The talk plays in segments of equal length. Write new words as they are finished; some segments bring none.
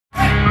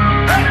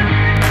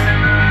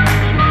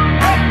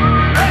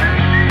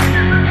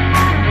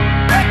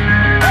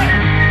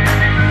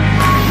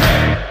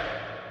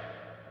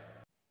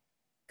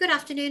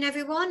afternoon,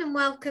 everyone, and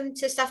welcome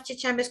to Staffordshire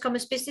Chambers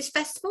Commerce Business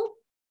Festival.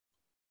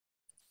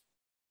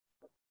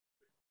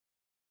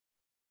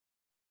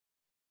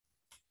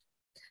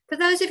 For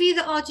those of you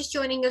that are just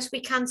joining us, we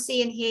can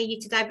see and hear you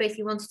today, but if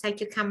you want to take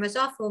your cameras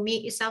off or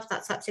mute yourself,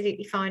 that's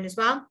absolutely fine as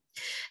well.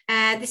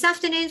 This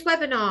afternoon's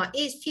webinar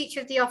is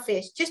Future of the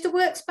Office, just a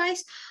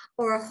workspace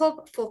or a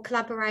hub for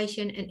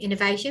collaboration and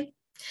innovation.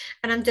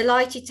 And I'm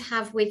delighted to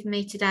have with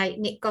me today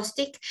Nick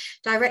Gostick,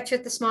 Director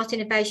of the Smart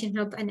Innovation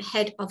Hub and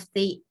Head of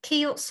the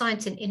Keele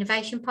Science and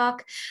Innovation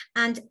Park,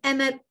 and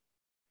Emma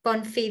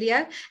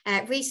Bonfiglio,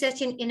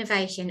 Research and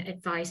Innovation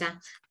Advisor.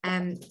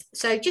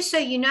 So just so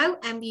you know,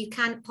 you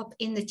can pop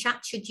in the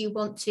chat should you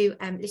want to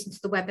listen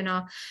to the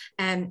webinar,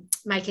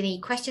 make any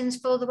questions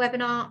for the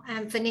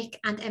webinar for Nick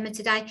and Emma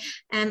today.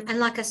 And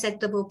like I said,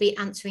 they will be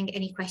answering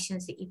any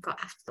questions that you've got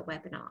after the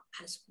webinar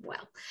as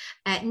well.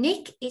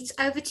 Nick, it's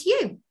over to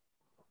you.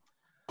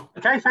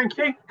 Okay, thank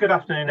you. Good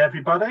afternoon,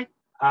 everybody,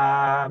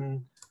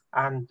 and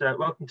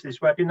welcome to this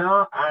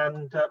webinar,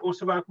 and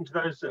also welcome to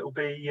those that will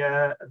be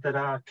that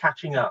are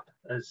catching up,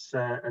 as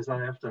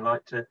I often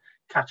like to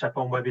catch up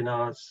on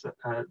webinars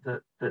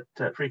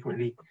that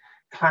frequently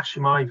clash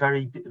in my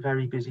very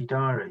busy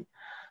diary.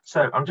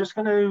 So I'm just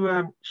going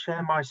to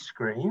share my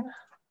screen.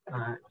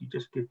 You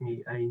just give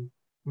me a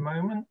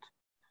moment.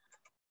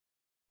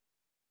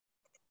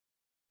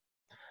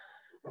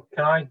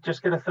 Can I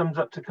just get a thumbs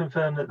up to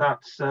confirm that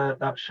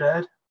that's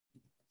shared?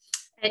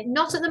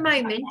 Not at the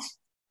moment,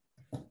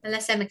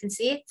 unless Emma can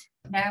see it.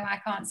 No,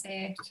 I can't see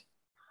it.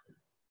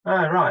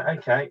 Oh, right,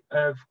 okay.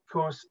 Of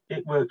course,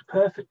 it worked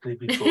perfectly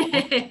before.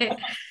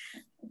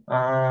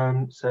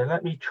 So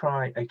let me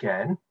try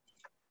again.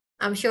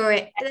 I'm sure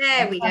it.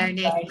 There we go,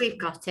 Nick. We've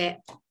got it.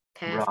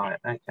 Perfect. Right,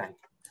 okay.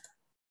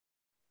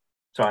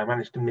 Sorry, I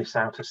managed to miss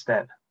out a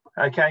step.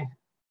 Okay.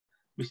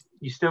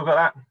 You still got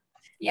that?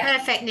 Yeah.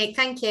 Perfect, Nick.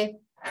 Thank you.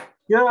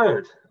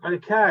 Good.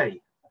 Okay.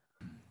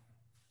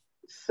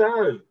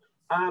 So,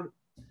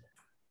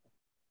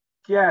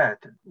 yeah,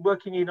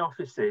 working in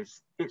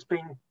offices, it's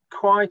been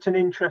quite an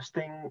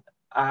interesting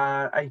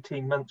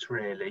 18 months,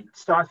 really.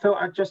 So I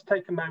thought I'd just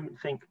take a moment and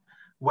think,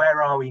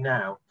 where are we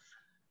now?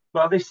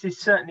 Well, this is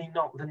certainly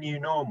not the new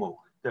normal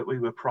that we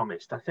were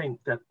promised. I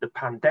think that the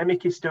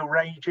pandemic is still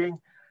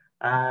raging,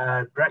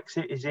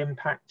 Brexit is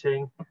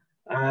impacting,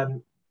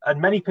 and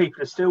many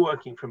people are still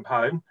working from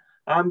home.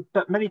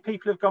 But many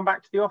people have gone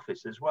back to the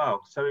office as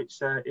well. So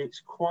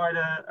it's quite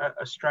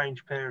a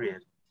strange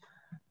period.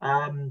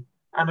 And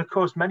of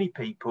course, many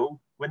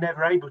people were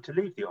never able to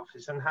leave the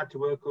office and had to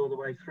work all the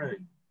way through.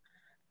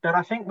 But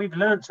I think we've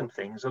learned some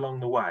things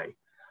along the way.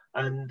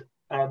 And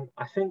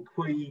I think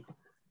we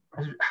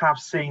have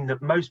seen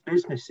that most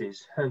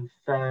businesses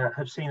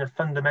have seen a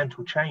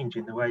fundamental change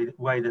in the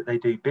way that they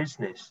do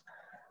business.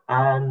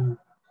 And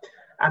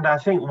I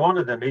think one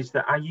of them is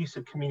that our use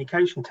of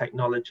communication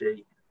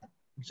technology,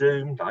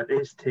 Zoom, like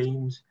this,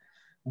 Teams,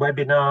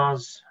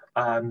 webinars,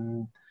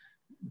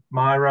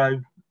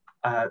 Miro,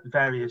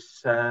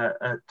 various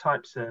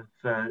types of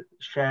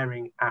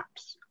sharing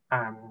apps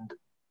and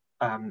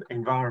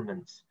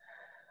environments.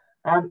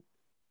 And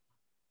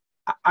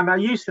our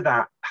use of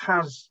that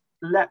has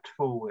leapt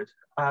forward.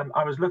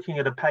 I was looking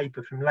at a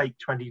paper from late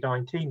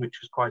 2019, which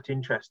was quite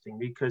interesting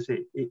because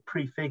it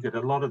prefigured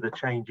a lot of the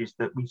changes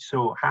that we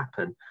saw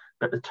happen,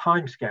 but the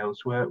timescales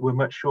were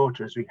much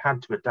shorter as we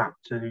had to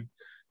adapt to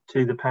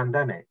the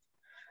pandemic.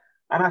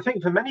 And I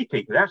think for many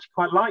people, they actually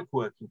quite like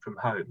working from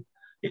home.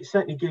 It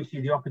certainly gives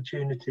you the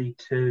opportunity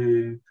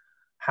to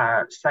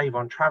save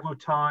on travel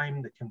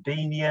time, the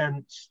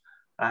convenience,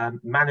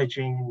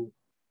 managing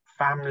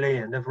family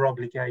and other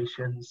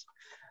obligations,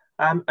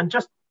 and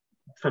just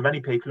for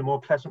many people, a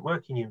more pleasant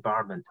working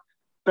environment.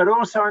 But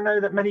also I know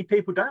that many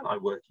people don't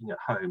like working at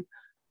home.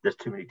 There's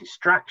too many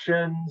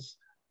distractions.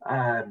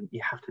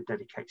 You have to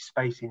dedicate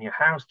space in your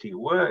house to your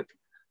work.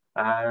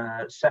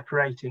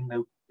 Separating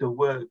the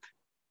work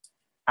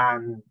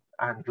and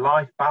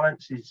life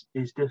balance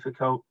is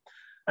difficult.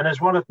 And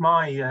as one of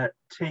my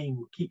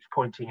team keeps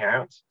pointing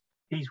out,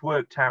 he's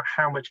worked out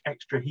how much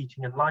extra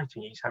heating and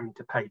lighting he's having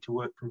to pay to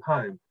work from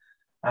home.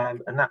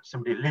 And that's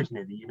somebody that lives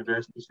near the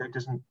university, so it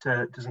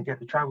doesn't get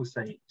the travel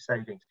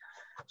savings.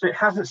 So it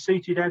hasn't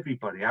suited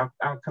everybody. I'll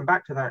come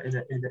back to that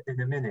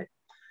in a minute.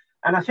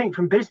 And I think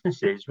from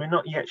businesses, we're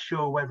not yet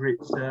sure whether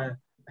it's a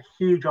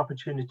huge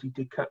opportunity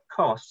to cut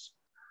costs,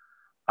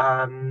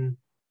 a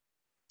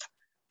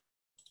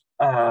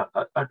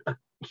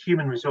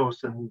human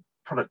resource and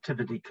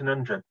productivity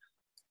conundrum,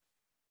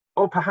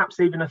 or perhaps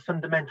even a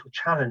fundamental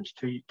challenge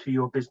to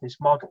your business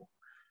model.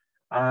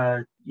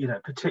 You know,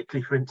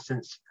 particularly, for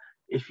instance,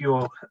 if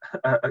you're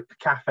a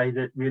cafe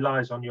that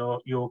relies on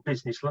your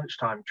business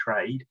lunchtime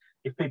trade,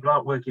 if people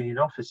aren't working in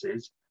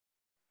offices,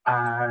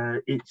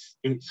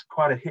 it's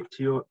quite a hit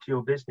to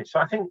your business. So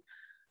I think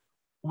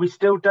we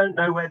still don't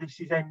know where this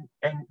is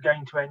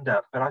going to end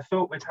up, but I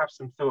thought we'd have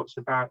some thoughts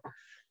about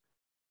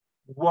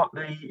what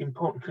the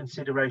important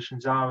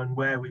considerations are and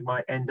where we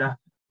might end up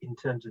in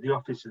terms of the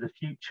office of the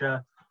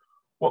future,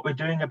 what we're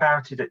doing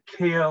about it at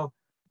Keele,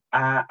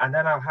 And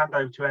then I'll hand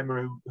over to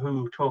Emma, who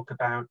will talk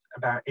about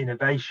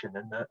innovation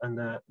and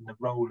the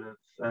role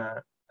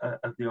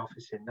of the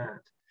office in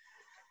that.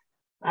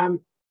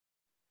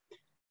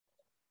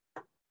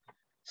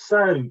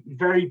 So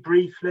very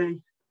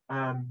briefly,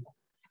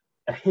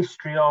 a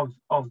history of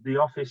the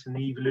office and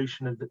the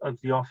evolution of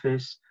the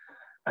office.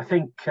 I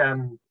think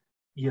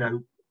you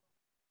know,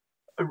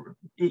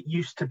 it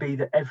used to be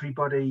that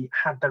everybody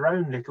had their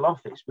own little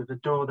office with a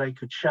door they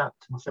could shut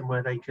and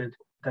somewhere they could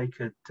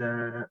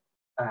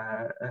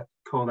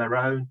call their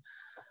own.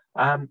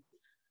 I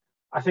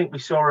think we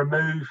saw a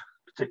move,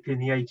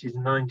 particularly in the 80s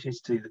and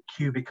 90s, to the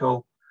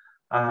cubicle,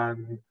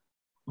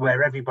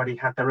 where everybody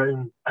had their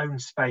own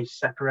space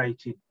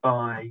separated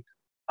by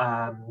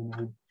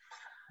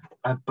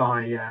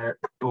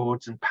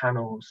boards and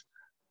panels,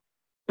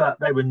 but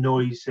they were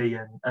noisy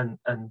and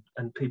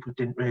people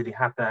didn't really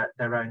have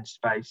their own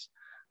space.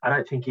 I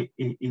don't think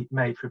it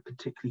made for a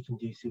particularly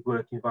conducive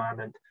work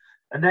environment.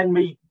 And then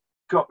we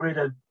got rid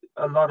of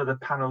a lot of the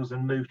panels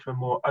and moved to a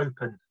more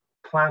open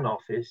plan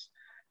office,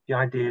 the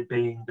idea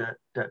being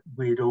that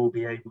we'd all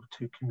be able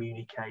to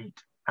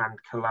communicate and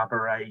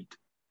collaborate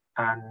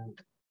and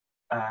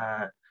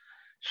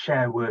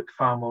share work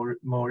far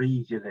more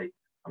easily.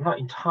 I'm not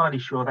entirely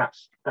sure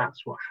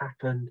that's what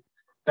happened,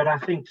 but I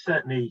think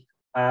certainly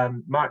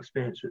my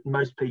experience with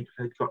most people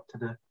had got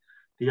to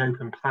the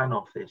open plan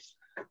office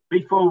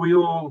before we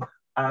all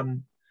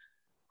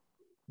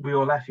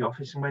left the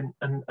office and went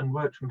and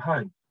worked from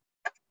home.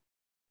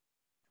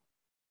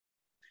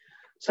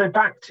 So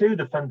back to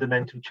the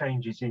fundamental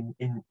changes in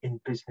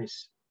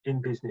business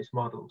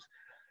models.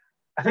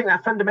 I think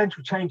that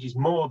fundamental change is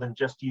more than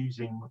just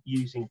using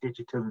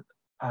digital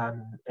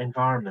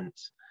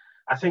environments.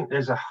 I think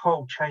there's a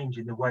whole change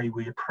in the way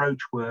we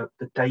approach work,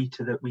 the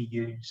data that we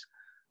use,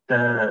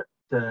 the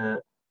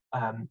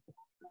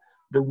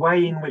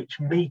way in which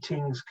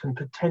meetings can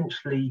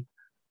potentially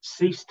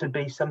cease to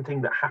be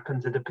something that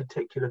happens at a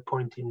particular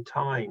point in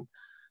time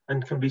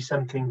and can be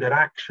something that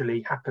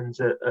actually happens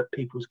at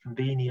people's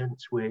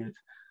convenience with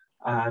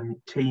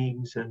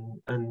teams and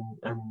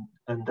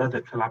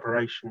other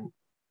collaboration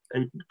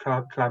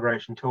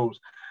tools.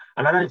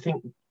 And I don't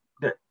think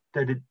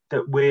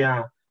that we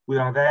are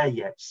there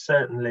yet.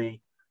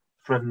 Certainly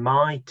from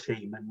my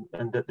team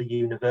and at the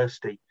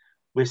university,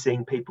 we're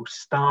seeing people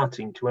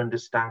starting to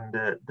understand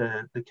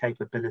the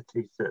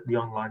capabilities that the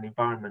online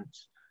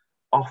environments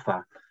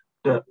offer.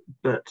 But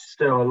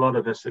still a lot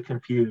of us are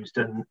confused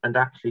and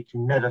actually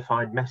can never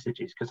find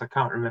messages, because I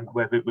can't remember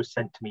whether it was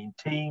sent to me in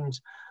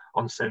Teams,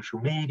 on social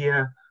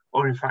media,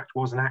 or in fact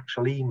was an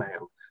actual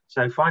email.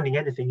 So finding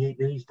anything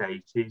these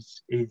days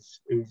is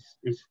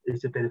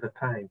a bit of a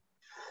pain.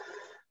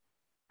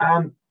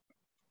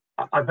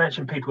 I've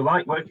mentioned people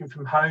like working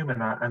from home,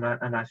 and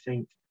I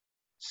think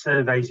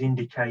surveys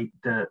indicate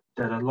that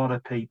a lot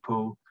of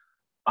people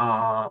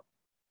are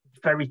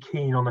very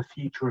keen on a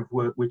future of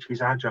work which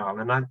is agile.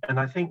 And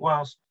I think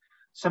whilst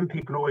some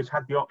people always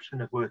had the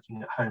option of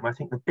working at home, I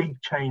think the big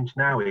change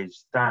now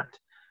is that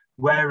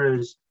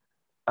whereas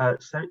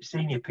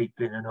senior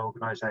people in an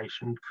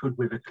organisation could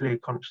with a clear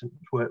conscience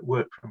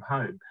work from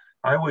home,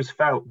 I always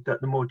felt that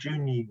the more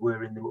junior you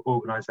were in the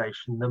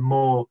organisation, the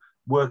more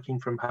working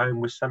from home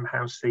was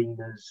somehow seen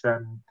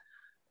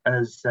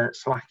as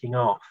slacking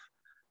off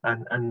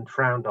and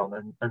frowned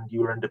on, and you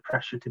were under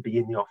pressure to be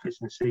in the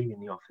office and seen in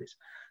the office.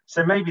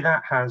 So maybe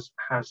that has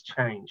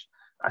changed.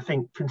 I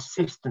think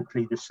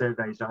consistently the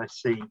surveys I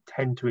see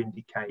tend to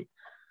indicate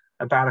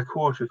about a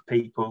quarter of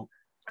people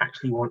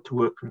actually want to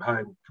work from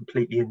home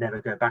completely and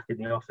never go back in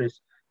the office.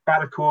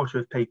 About a quarter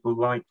of people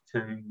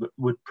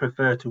would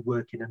prefer to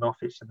work in an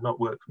office and not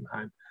work from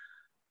home.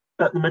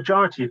 But the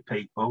majority of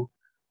people,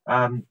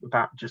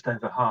 about just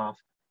over half,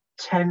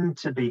 tend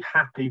to be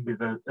happy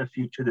with a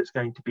future that's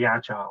going to be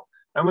agile.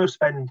 And we'll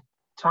spend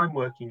time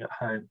working at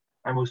home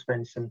and we'll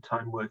spend some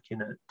time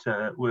working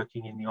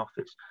in the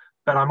office.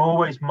 But I'm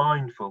always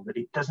mindful that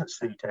it doesn't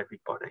suit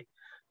everybody.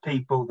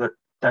 People that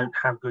don't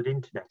have good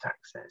internet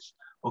access,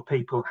 or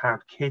people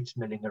have kids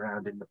milling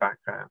around in the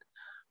background,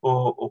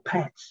 or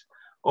pets,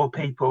 or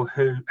people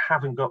who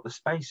haven't got the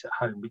space at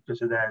home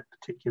because of their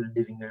particular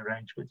living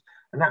arrangements.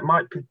 And that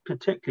might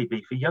particularly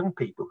be for young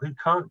people who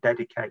can't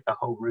dedicate a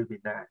whole room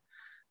in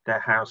their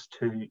house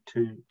to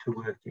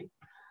working.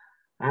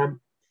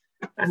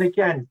 And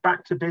again,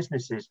 back to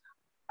businesses.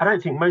 I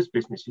don't think most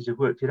businesses have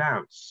worked it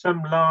out.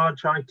 Some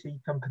large IT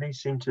companies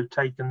seem to have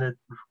taken the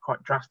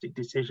quite drastic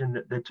decision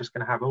that they're just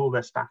going to have all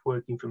their staff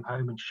working from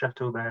home and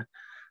shut all their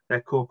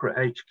corporate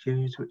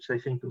HQs, which they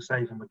think will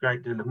save them a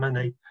great deal of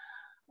money.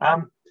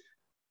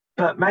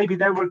 But maybe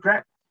they'll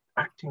regret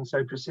acting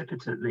so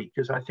precipitately,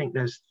 because I think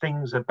there's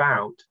things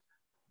about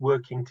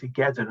working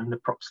together and the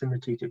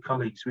proximity to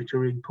colleagues which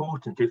are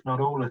important, if not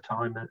all the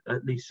time,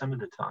 at least some of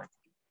the time.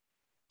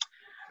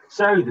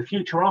 So the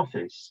future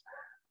office,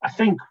 I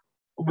think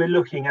we're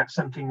looking at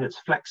something that's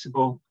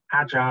flexible,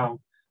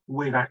 agile,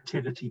 with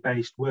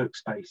activity-based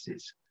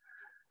workspaces.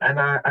 And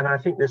I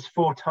think there's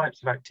 4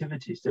 types of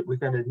activities that we're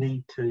going to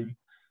need to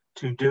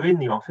do in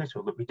the office,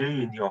 or that we do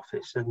in the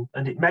office,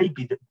 and it may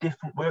be that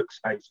different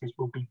workspaces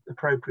will be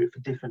appropriate for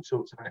different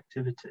sorts of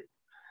activity.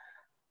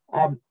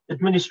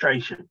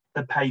 Administration,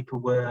 the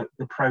paperwork,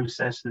 the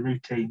process, the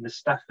routine, the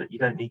stuff that you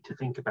don't need to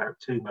think about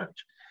too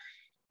much,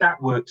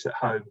 that works at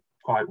home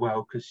quite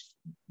well because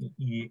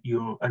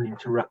you're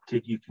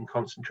uninterrupted, you can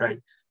concentrate,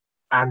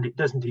 and it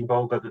doesn't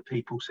involve other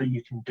people, so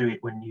you can do it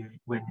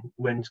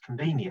when it's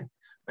convenient,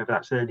 whether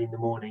that's early in the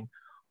morning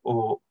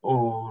or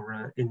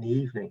in the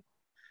evening.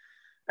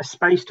 A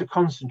space to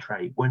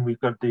concentrate when we've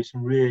got to do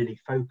some really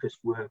focused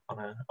work on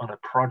a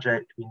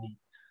project. We need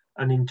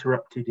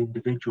uninterrupted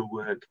individual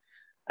work,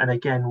 and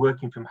again,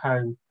 working from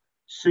home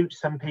suits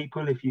some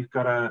people if you've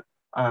got a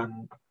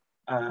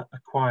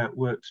quiet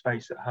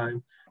workspace at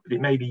home, but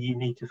it may be you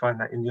need to find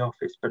that in the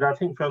office. But I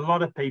think for a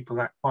lot of people,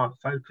 that quiet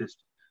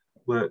focused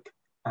work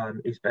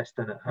is best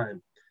done at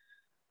home.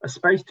 A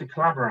space to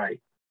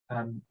collaborate,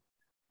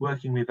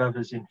 working with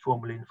others in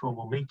formal,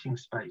 informal meeting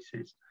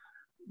spaces.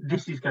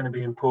 This is going to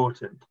be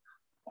important.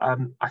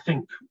 I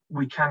think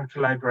we can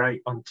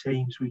collaborate on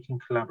Teams. We can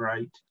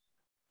collaborate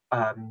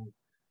on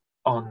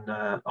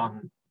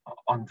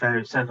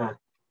various other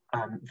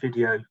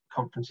video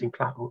conferencing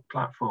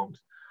platforms.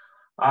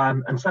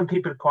 And some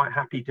people are quite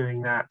happy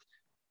doing that.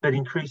 But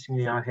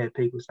increasingly, I hear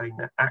people saying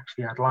that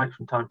actually I'd like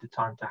from time to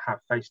time to have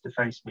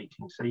face-to-face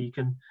meetings, so you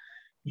can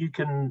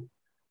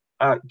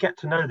get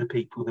to know the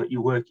people that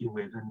you're working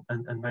with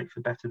and make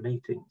for better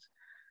meetings.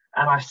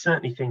 And I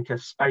certainly think a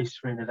space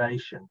for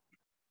innovation,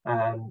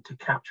 to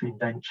capture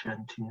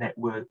invention, to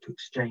network, to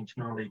exchange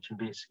knowledge and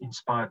be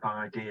inspired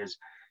by ideas.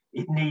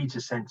 It needs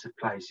a sense of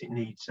place. It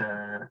needs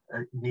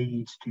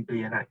to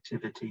be an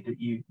activity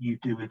that you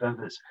do with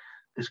others.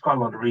 There's quite a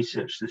lot of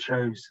research that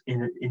shows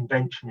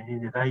invention and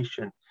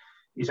innovation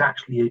is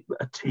actually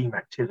a team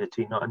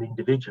activity, not an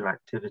individual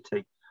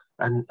activity.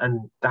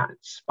 And that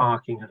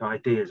sparking of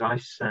ideas, I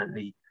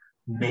certainly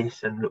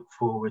miss and look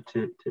forward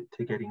to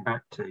getting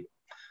back to.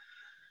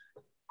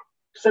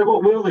 So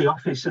what will the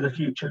office of the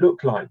future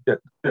look like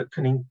that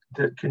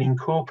can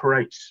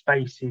incorporate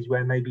spaces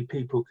where maybe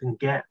people can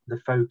get the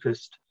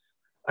focused,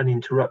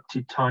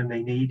 uninterrupted time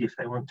they need if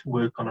they want to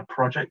work on a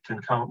project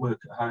and can't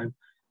work at home,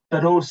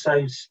 but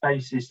also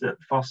spaces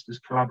that fosters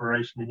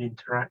collaboration and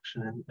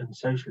interaction and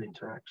social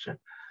interaction.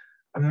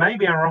 And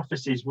maybe our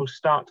offices will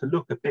start to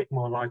look a bit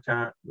more like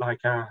our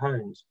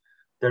homes.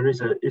 There is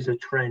a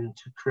trend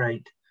to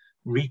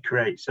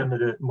recreate some of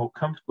the more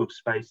comfortable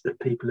space that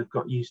people have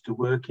got used to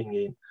working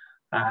in.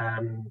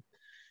 And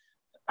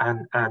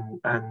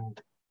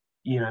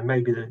you know,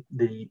 maybe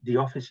the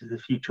office of the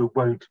future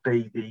won't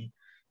be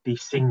the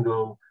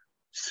single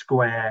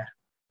square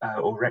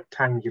or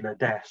rectangular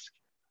desk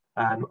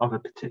of a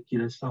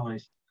particular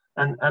size,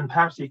 and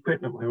perhaps the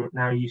equipment we're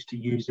now used to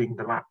using,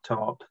 the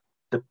laptop,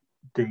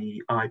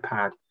 the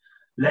iPad,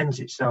 lends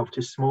itself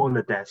to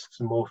smaller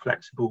desks and more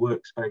flexible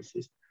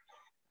workspaces.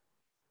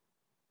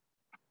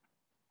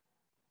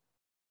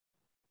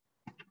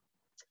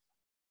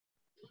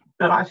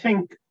 But I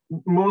think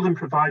more than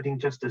providing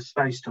just a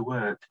space to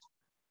work,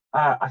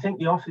 I think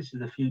the office of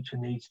the future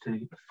needs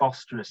to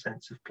foster a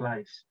sense of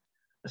place,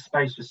 a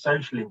space for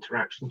social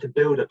interaction, to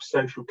build up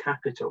social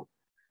capital,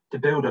 to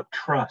build up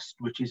trust,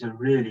 which is a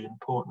really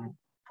important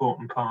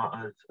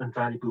part of and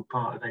valuable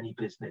part of any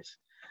business,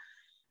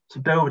 to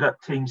build up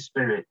team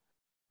spirit,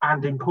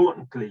 and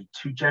importantly,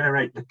 to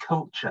generate the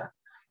culture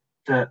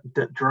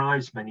that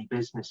drives many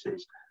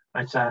businesses.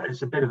 It's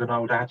a bit of an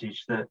old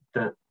adage that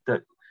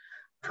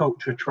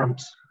culture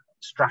trumps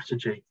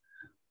strategy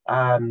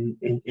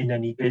in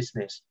any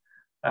business.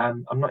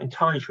 I'm not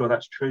entirely sure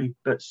that's true,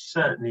 but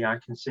certainly I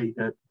can see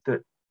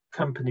that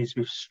companies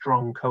with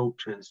strong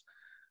cultures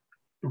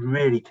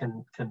really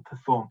can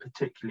perform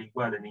particularly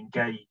well and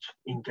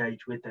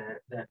engage with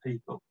their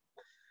people.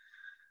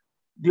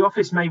 The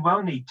office may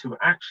well need to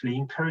actually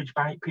encourage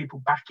people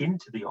back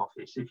into the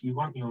office. If you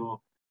want your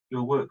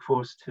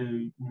workforce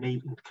to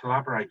meet and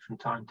collaborate from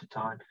time to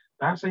time,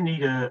 perhaps they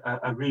need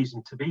a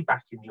reason to be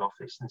back in the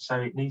office, and so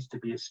it needs to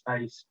be a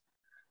space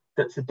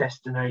that's a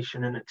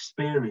destination and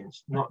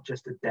experience, not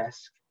just a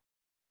desk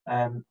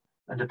and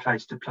a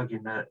place to plug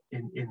in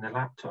the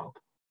laptop.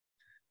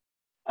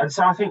 And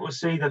so I think we'll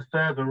see the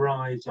further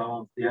rise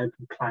of the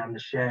open plan, the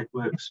shared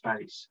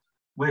workspace.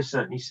 We're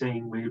certainly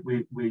seeing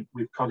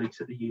with colleagues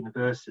at the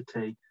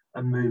university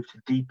a move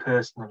to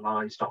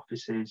depersonalised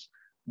offices,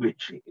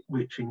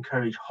 which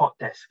encourage hot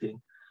desking,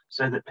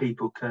 so that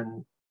people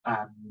can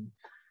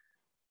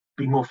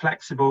be more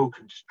flexible,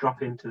 can just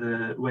drop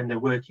into when they're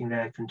working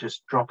there, can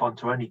just drop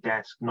onto any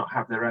desk, not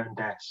have their own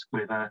desk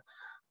with a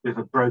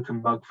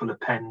broken mug full of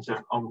pens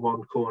on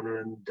one corner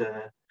and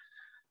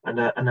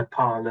a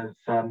pile of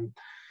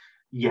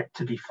yet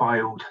to be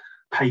filed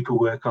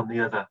paperwork on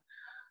the other.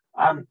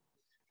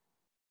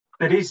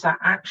 But is that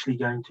actually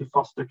going to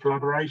foster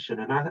collaboration?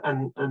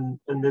 And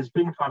there's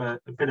been quite a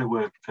bit of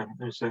work.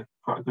 There's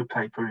quite a good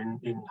paper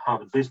in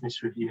Harvard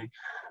Business Review,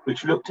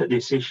 which looked at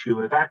this issue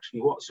of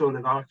actually what sort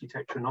of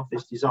architecture and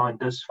office design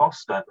does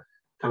foster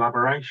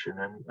collaboration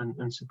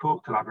and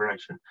support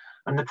collaboration.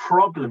 And the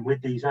problem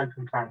with these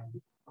open plan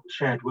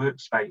shared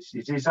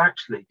workspaces is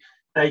actually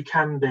they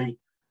can be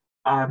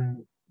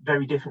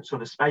very different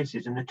sort of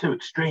spaces. And the two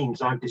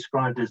extremes I've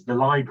described as the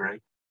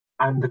library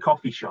and the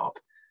coffee shop.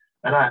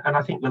 And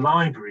I think the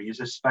library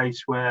is a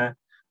space where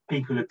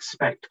people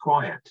expect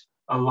quiet.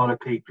 A lot of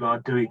people are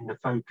doing the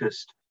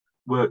focused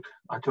work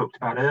I talked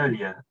about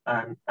earlier,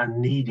 and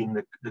needing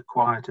the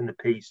quiet and the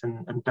peace,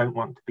 and don't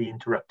want to be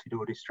interrupted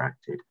or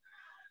distracted.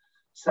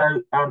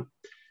 So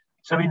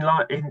in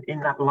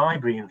that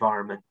library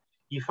environment,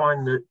 you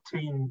find that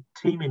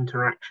team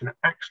interaction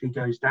actually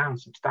goes down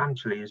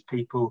substantially as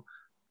people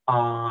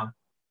are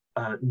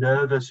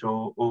nervous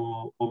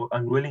or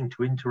unwilling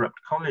to interrupt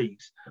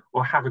colleagues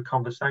or have a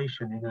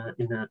conversation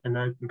in an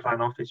open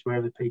plan office where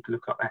other people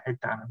have got their head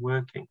down and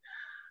working.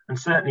 And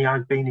certainly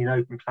I've been in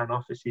open plan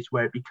offices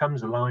where it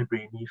becomes a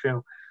library, and you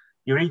feel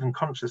you're even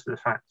conscious of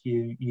the fact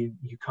you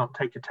can't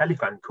take a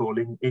telephone call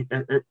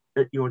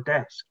at your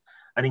desk.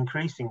 And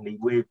increasingly,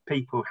 with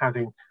people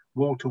having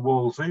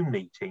wall-to-wall Zoom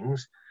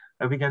meetings,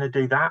 are we going to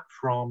do that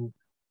from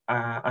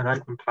an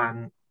open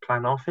plan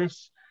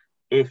office?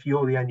 If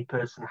you're the only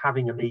person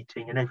having a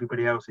meeting and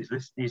everybody else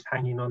is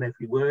hanging on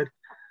every word,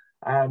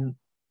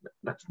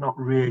 that's not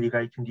really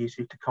very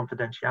conducive to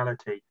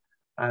confidentiality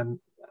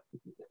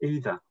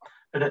either.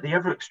 But at the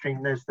other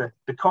extreme, there's the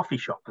coffee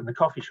shop, and the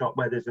coffee shop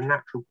where there's a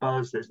natural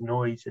buzz, there's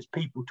noise, there's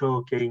people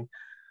talking,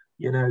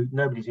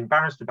 nobody's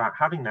embarrassed about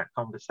having that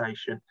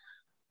conversation.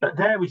 But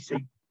there we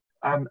see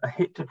a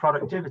hit to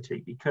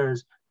productivity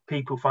because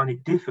people find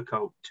it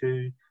difficult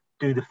to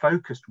do the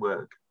focused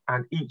work,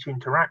 and each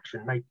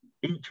interruption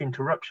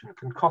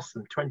can cost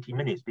them 20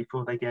 minutes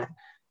before they get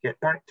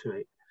back to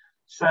it.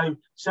 So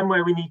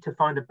somewhere we need to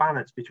find a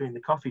balance between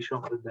the coffee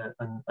shop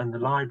and the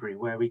library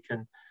where we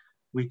can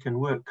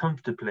work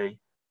comfortably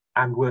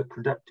and work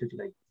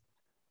productively.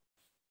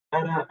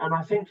 And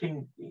I think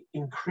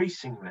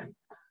increasingly,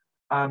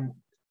 a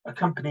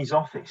company's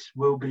office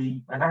will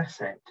be an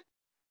asset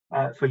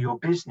for your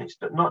business,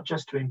 but not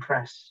just to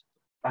impress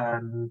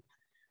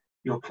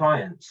your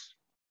clients,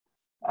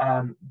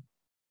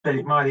 but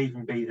it might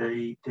even be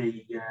the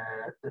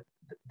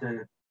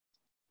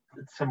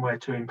somewhere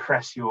to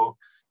impress your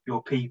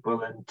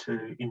people and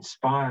to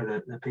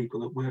inspire the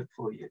people that work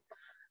for you.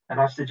 And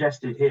I've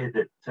suggested here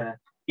that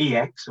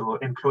EX,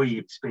 or employee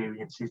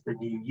experience, is the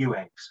new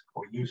UX,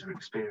 or user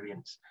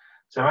experience.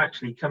 So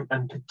actually,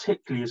 and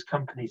particularly as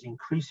companies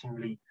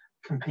increasingly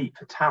compete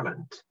for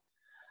talent,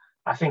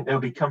 I think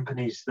there'll be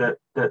companies that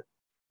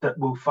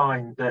will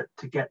find that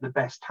to get the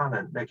best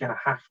talent, they're going to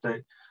have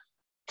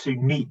to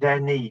meet their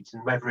needs.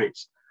 And whether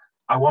it's,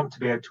 I want to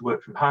be able to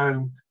work from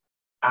home,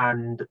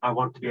 and I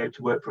want to be able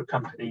to work for a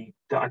company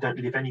that I don't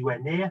live anywhere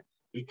near,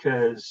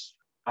 because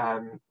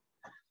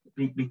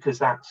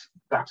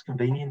that's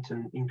convenient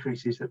and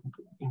increases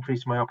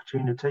my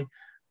opportunity.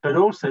 But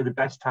also the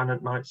best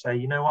talent might say,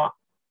 you know what,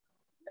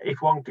 if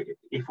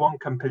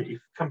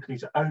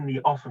companies are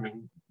only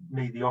offering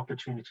me the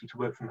opportunity to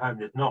work from home,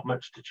 there's not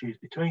much to choose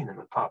between them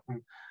apart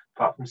from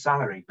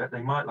salary. But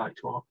they might like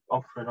to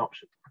offer an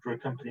option for a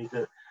company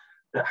that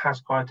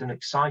has quite an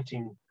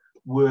exciting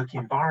work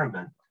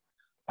environment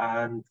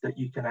that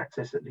you can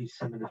access at least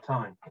some of the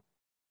time.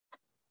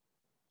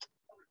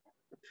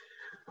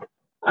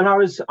 And I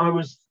was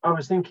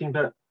thinking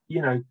that,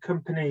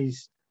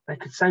 companies, they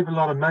could save a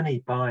lot of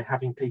money by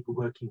having people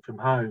working from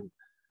home,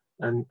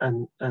 but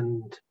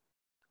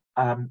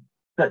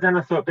then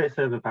I thought a bit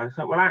further about it. I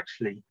thought, well,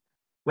 actually,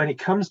 when it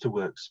comes to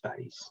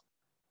workspace,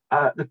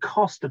 the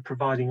cost of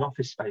providing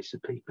office space for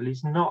people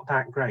is not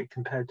that great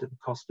compared to the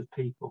cost of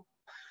people.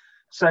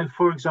 So,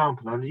 for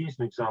example, I'll use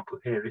an example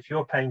here. If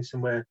you're paying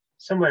somewhere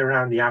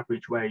around the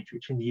average wage,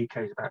 which in the UK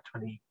is about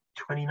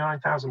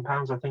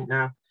 £29,000, I think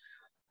now.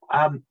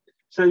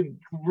 So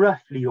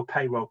roughly your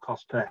payroll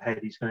cost per head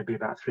is going to be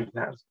about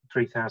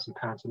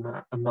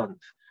 £3,000 a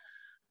month.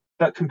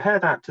 But compare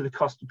that to the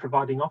cost of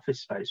providing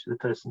office space for the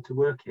person to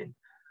work in.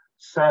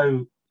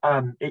 So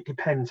it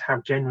depends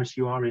how generous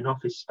you are in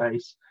office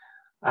space.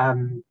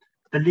 The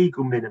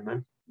legal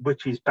minimum,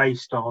 which is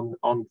based on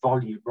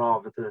volume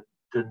rather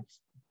than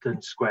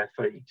square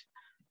feet,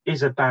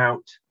 is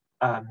about,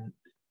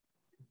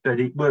 but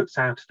it works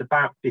out at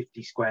about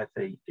 50 square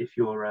feet if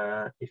you're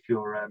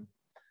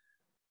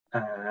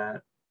in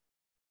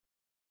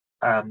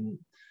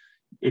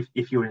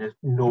a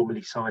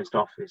normally sized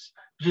office,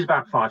 which is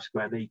about 5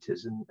 square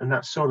meters, and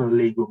that's sort of the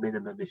legal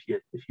minimum if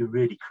you're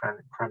really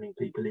cramming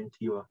people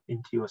into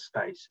your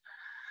space.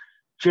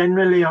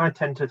 Generally, I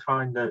tend to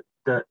find that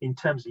in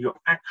terms of your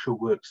actual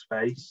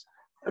workspace,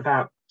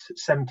 about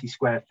 70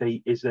 square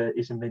feet is a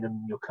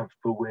minimum you're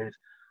comfortable with.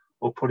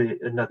 Or put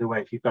it another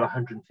way, if you've got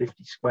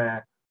 150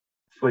 square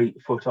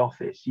foot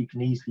office, you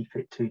can easily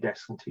fit 2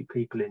 desks and 2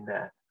 people in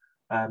there,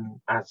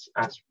 as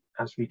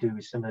we do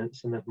with some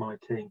of my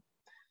team.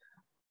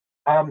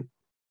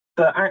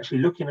 But actually,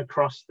 looking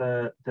across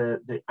the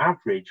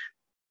average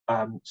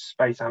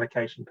space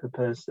allocation per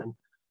person,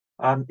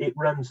 it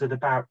runs at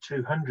about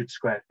 200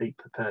 square feet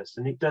per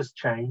person. It does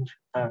change.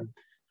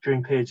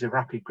 during periods of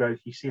rapid growth,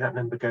 you see that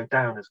number go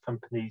down as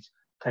companies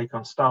take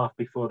on staff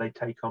before they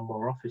take on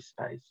more office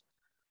space.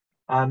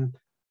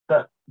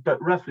 But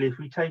roughly, if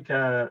we take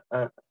about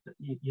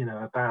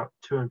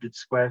 200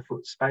 square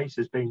foot space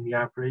as being the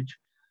average,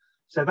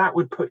 so that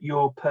would put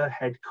your per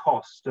head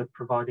cost of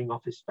providing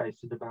office space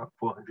at about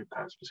 £400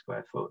 per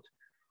square foot.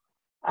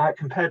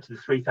 Compared to the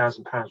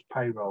 £3,000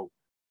 payroll,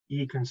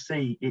 you can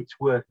see it's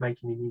worth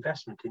making an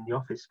investment in the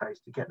office space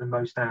to get the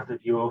most out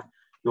of your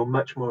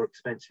much more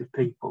expensive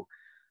people.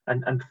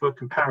 And for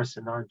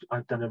comparison,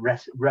 I've done a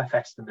rough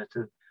estimate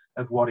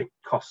of what it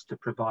costs to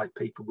provide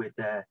people with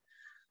their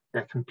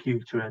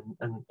computer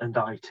and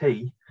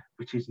IT,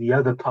 which is the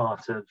other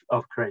part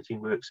of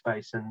creating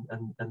workspace,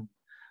 and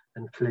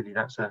clearly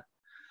that's a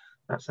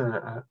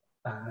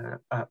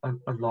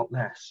lot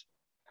less.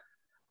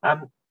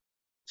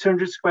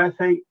 200 square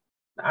feet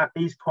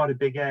is quite a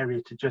big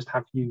area to just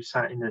have you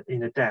sat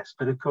in a desk,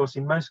 but of course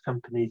in most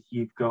companies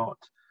you've got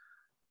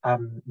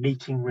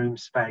meeting room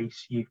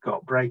space, you've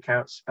got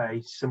breakout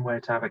space, somewhere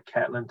to have a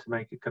kettle and to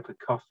make a cup of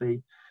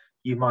coffee.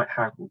 You might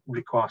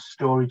require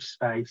storage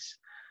space,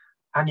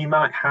 and you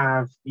might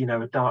have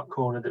a dark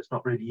corner that's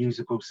not really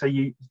usable. So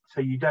you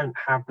don't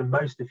have the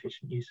most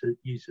efficient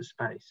use of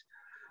space.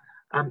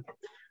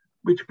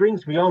 Which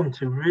brings me on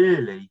to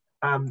really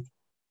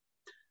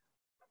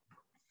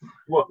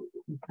what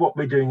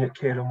we're doing at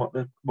Keele, and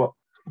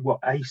what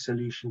a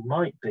solution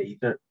might be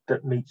that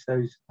meets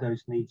those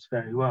needs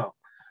very well.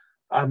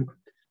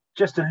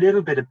 Just a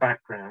little bit of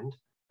background.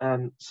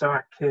 So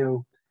at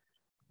Keele,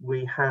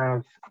 we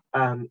have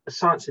a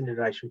science and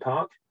innovation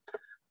park.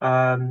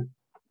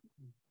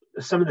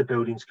 Some of the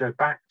buildings go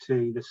back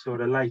to the sort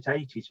of late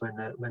 80s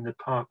when the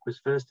park was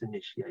first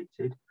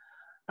initiated,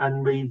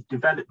 and we've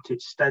developed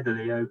it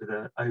steadily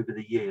over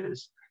the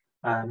years,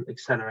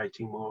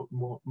 accelerating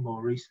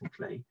more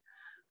recently.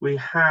 We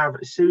have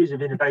a series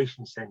of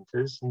innovation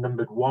centres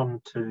numbered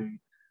 1 to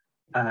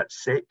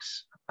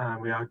 6.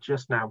 We are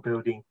just now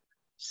building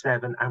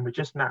 7, and we're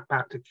just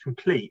about to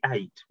complete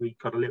 8. We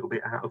got a little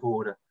bit out of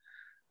order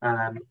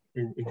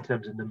in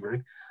terms of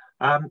numbering.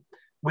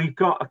 We've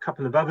got a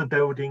couple of other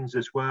buildings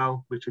as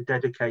well, which are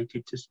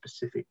dedicated to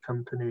specific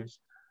companies,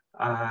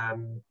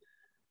 and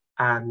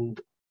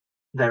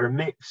they're a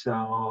mix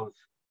of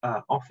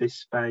office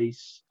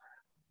space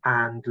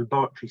and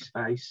laboratory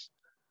space.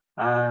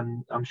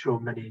 I'm sure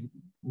many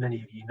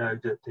of you know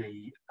that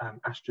the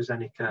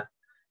AstraZeneca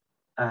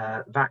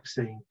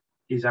vaccine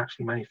is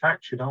actually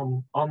manufactured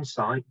on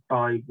site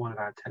by one of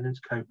our tenants,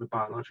 Cobra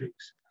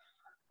Biologics.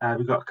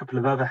 We've got a couple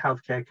of other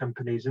healthcare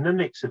companies and a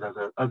mix of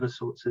other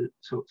sorts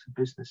of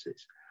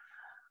businesses.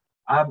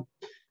 Our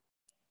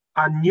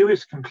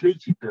newest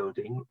completed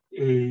building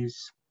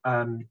is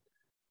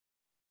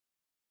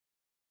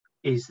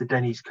the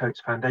Denise Coates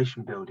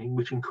Foundation building,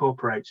 which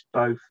incorporates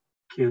both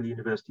Keele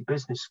University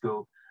Business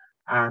School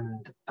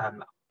and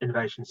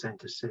Innovation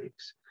Centre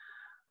 6.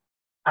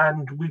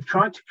 And we've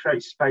tried to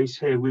create space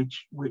here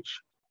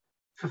which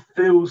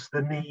fulfills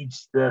the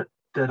needs that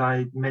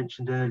I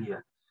mentioned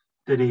earlier,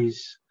 that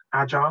is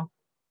agile,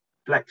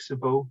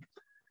 flexible,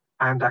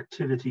 and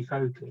activity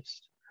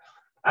focused.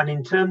 And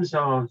in terms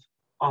of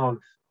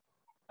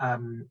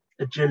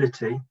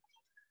agility,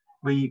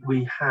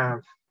 we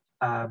have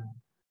a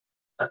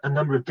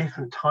number of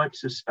different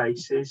types of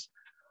spaces,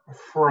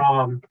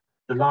 from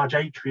the large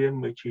atrium,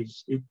 which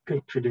is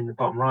pictured in the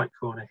bottom right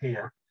corner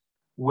here,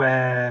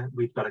 where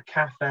we've got a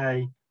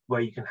cafe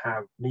where you can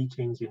have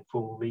meetings,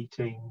 informal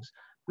meetings.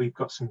 We've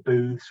got some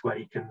booths where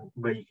you can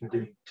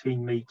do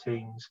team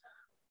meetings,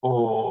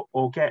 or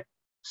get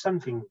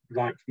something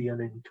like the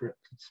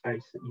uninterrupted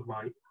space that you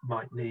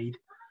might need.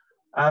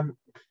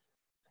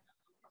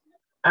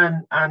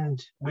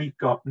 And we've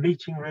got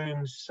meeting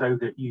rooms so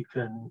that you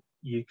can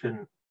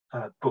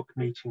book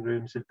meeting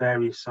rooms of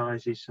various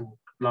sizes, from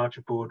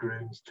larger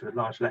boardrooms to a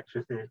large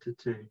lecture theatre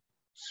to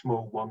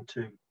small 1,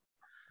 2,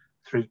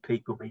 3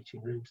 people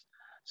meeting rooms.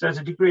 So there's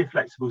a degree of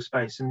flexible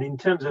space. And in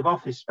terms of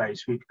office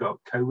space, we've got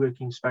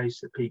co-working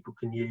space that people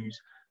can use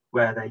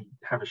where they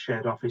have a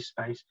shared office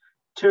space,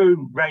 to a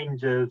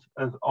range of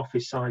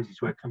office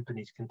sizes where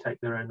companies can take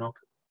their own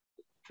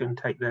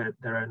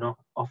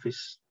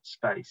office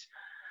space.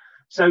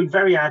 So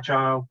very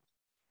agile,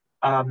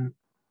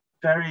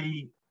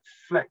 very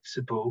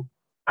flexible,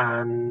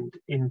 and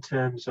in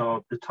terms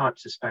of the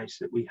types of space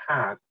that we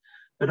have,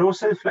 but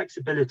also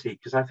flexibility,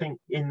 because I think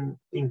in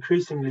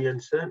increasingly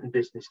uncertain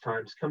business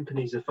times,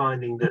 companies are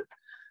finding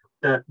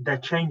that they're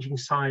changing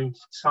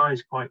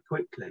size quite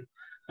quickly,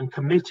 and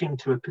committing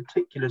to a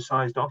particular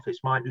sized office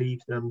might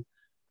leave them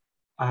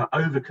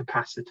over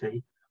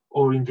capacity,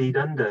 or indeed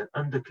under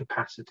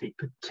capacity,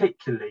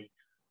 particularly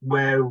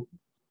where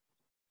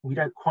we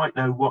don't quite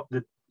know what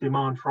the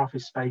demand for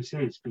office space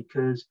is,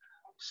 because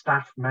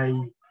staff may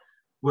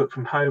work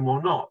from home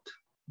or not.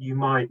 You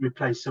might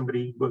replace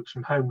somebody who works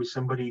from home with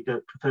somebody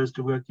that prefers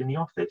to work in the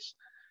office.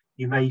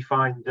 You may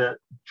find that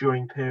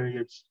during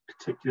periods,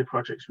 particular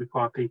projects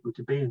require people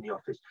to be in the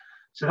office.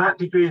 So that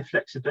degree of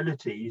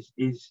flexibility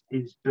is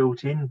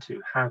built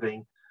into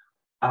having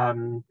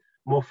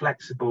more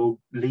flexible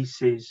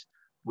leases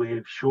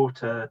with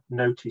shorter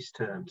notice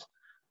terms.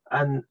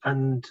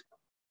 And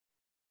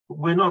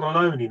we're not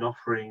alone in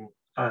offering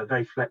a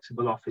very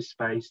flexible office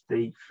space.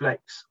 The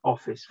flex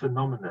office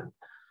phenomenon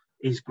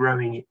is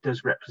growing. It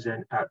does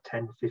represent about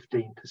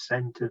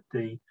 10–15% of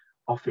the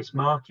office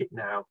market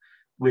now,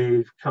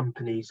 with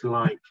companies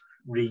like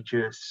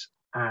Regus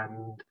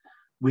and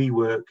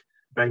WeWork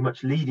very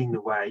much leading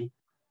the way.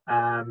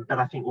 But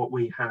I think what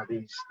we have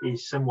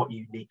is somewhat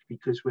unique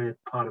because we're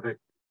part of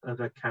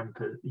a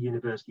campus,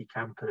 university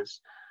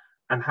campus,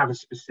 and have a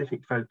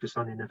specific focus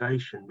on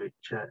innovation,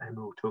 which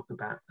Emma will talk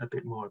about a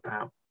bit more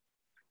about.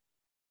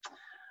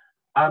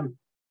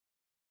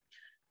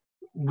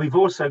 We've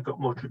also got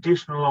more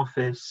traditional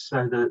office.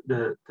 So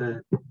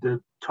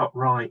the top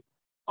right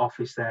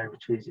office there,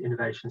 which is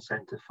Innovation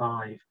Centre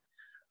 5,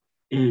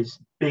 is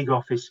big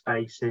office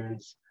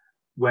spaces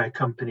where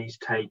companies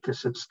take a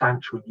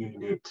substantial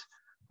unit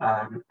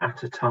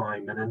at a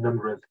time, and a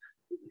number of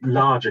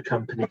larger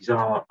companies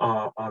are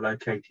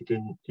located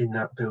in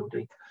that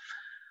building.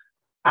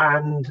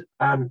 And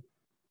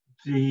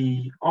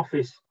the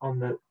office on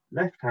the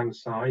left-hand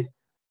side,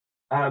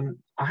 I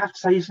have to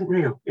say, isn't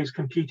real. It's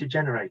computer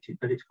generated,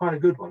 but it's quite a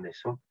good one,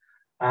 this one.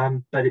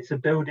 But it's a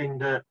building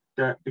that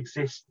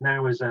exists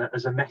now as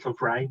a metal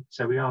frame,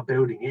 so we are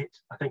building it.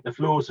 I think the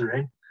floors are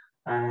in.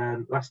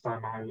 Last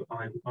time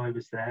I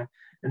was there,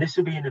 and this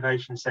will be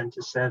Innovation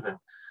Centre 7.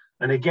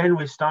 And again,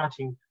 we're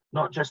starting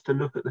not just to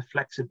look at the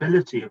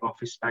flexibility of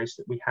office space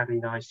that we have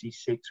in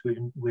IC6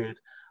 with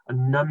a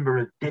number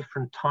of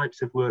different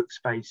types of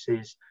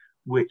workspaces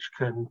which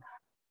can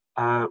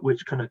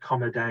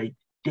accommodate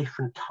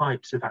different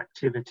types of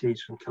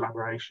activities, from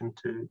collaboration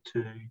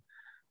to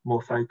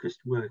more focused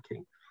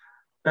working,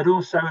 but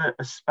also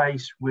a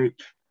space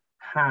which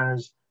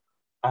has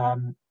a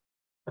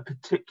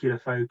particular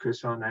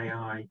focus on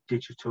AI,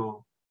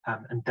 digital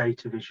and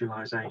data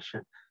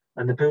visualization.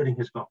 And the building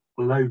has got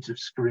loads of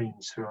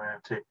screens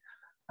throughout it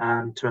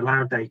to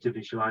allow data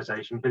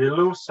visualization, but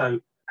it'll also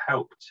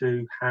help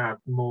to have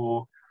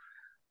more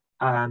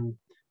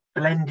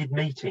blended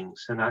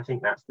meetings. And I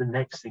think that's the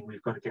next thing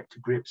we've got to get to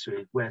grips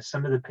with, where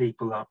some of the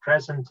people are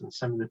present and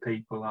some of the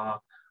people are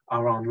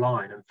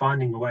online, and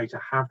finding a way to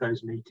have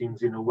those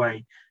meetings in a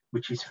way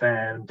which is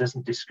fair and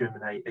doesn't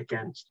discriminate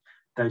against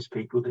those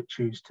people that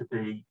choose to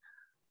be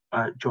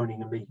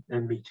joining a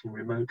meeting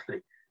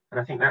remotely. And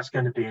I think that's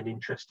going to be an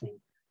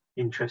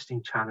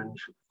interesting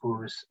challenge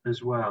for us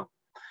as well.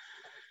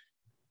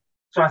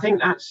 So I think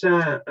that's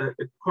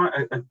quite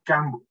a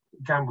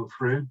gamble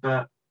through,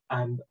 but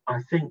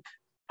I think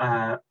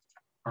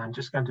I'm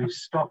just going to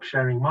stop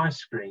sharing my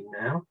screen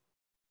now.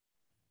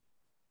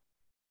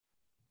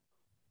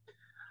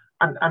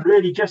 And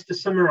really, just to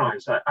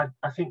summarize,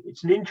 I think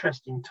it's an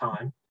interesting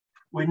time.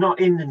 We're not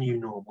in the new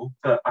normal,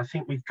 but I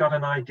think we've got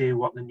an idea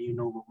what the new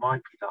normal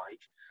might be like.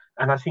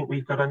 And I think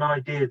we've got an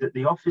idea that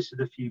the office of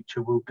the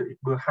future will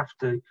have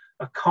to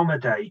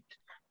accommodate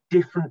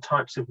different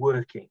types of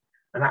working.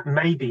 And that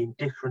may be in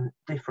different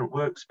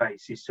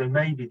workspaces. So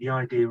maybe the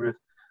idea of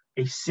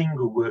a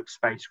single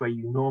workspace where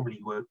you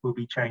normally work will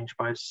be changed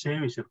by a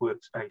series of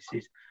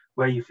workspaces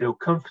where you feel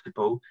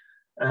comfortable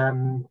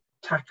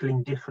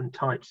tackling different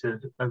types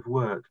of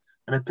work.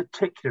 And of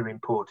particular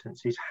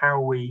importance is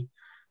how we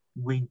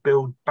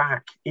build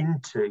back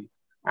into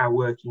our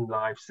working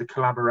lives the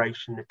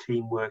collaboration, the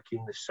team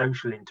working, the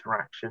social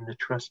interaction, the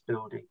trust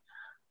building,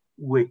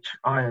 which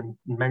I and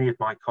many of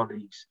my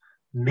colleagues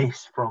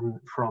miss from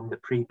the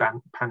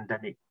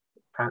pre-pandemic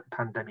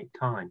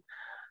time,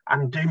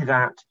 and do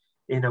that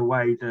in a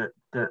way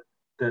that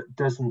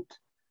doesn't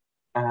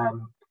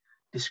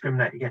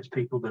discriminate against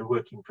people that are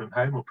working from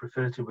home or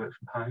prefer to work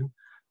from home,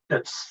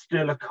 that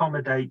still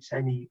accommodates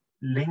any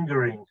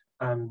lingering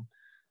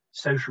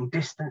social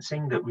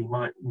distancing that we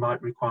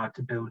might require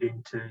to build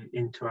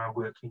into our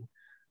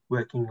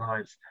working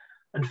lives.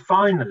 And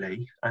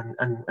finally, and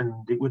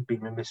it would be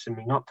remiss of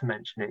me not to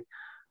mention it,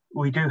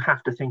 we do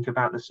have to think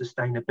about the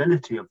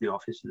sustainability of the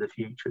office of the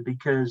future,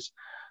 because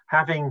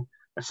having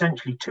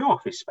essentially two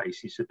office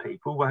spaces for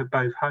people,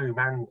 both home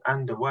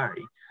and away,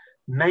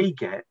 may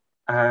get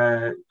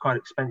quite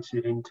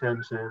expensive in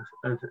terms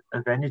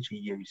of energy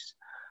use.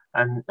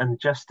 And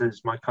just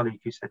as my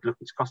colleague who said, look,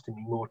 it's costing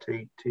me more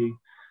to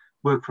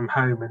work from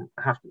home and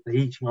have the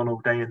heating on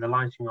all day and the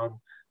lighting on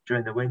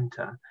during the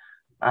winter,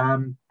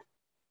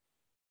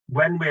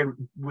 when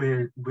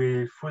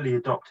we're fully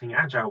adopting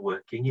agile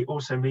working, it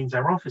also means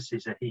our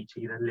offices are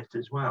heated and lit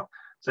as well.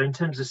 So in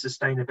terms of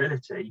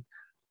sustainability,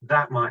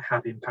 that might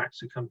have impacts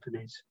to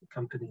companies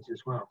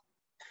as well.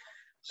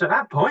 So at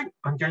that point,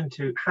 I'm going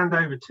to hand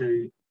over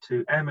to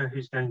Emma,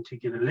 who's going to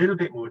give a little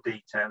bit more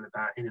detail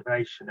about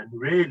innovation and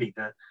really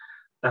the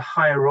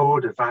higher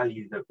order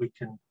value that we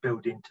can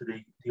build into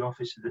the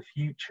office of the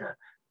future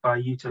by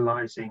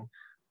utilising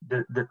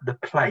the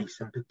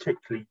place, and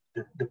particularly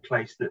the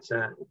place that's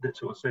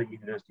also a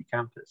university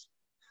campus.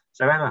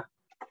 So Emma.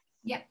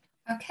 Yep.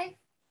 Okay.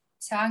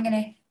 So I'm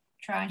going to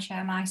try and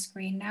share my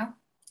screen now.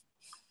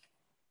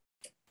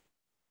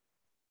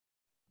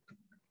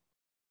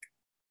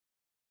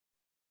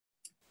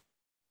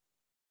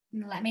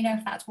 Let me know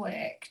if that's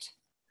worked.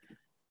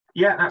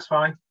 Yeah, that's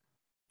fine.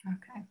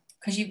 Okay,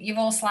 because you've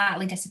all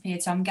slightly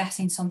disappeared, so I'm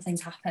guessing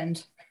something's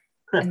happened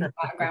in the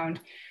background.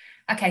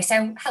 Okay,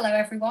 so hello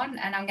everyone,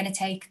 and I'm going to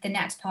take the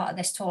next part of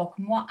this talk,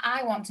 and what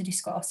I want to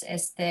discuss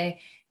is the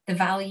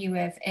value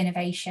of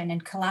innovation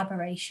and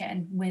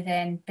collaboration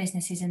within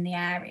businesses in the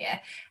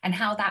area, and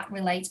how that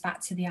relates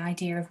back to the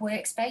idea of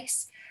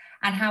workspace,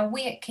 and how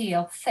we at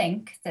Keele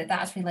think that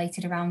that's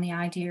related around the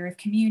idea of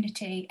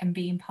community and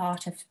being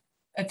part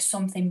of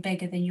something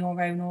bigger than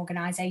your own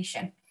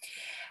organisation.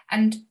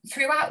 And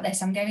throughout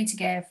this, I'm going to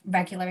give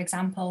regular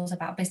examples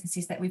about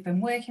businesses that we've been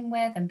working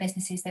with and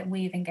businesses that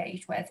we've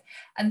engaged with.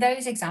 And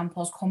those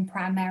examples come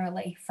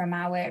primarily from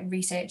our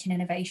research and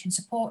innovation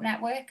support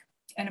network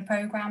and our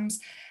programmes,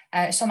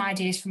 some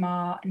ideas from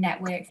our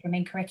network from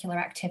in-curricular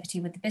activity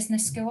with the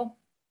business school.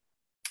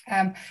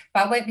 But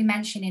I won't be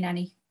mentioning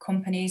any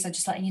companies. I'm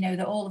just letting you know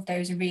that all of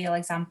those are real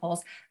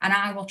examples, and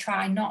I will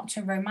try not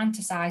to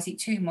romanticize it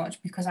too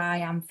much, because I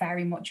am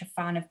very much a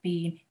fan of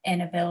being in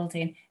a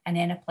building and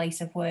in a place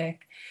of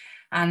work.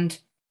 And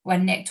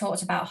when Nick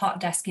talked about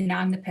hot desking,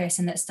 I'm the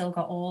person that's still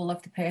got all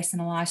of the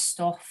personalized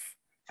stuff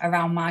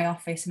around my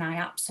office, and I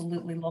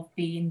absolutely love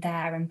being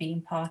there and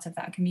being part of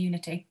that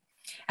community.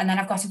 And then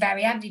I've got a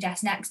very empty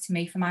desk next to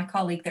me for my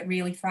colleague that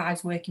really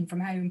thrives working from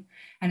home,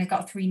 and I've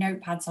got 3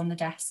 notepads on the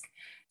desk.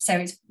 So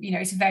it's, you know,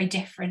 it's very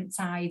different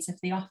sides of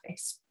the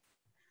office.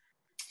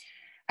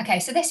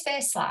 Okay, so this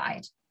first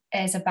slide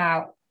is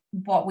about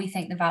what we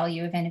think the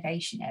value of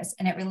innovation is,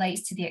 and it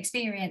relates to the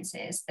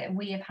experiences that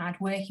we have had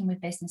working with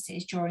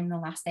businesses during the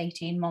last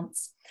 18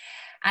 months.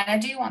 And I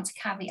do want to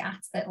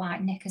caveat that,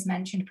 like Nick has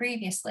mentioned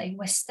previously,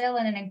 we're still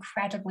in an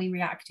incredibly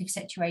reactive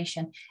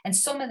situation, and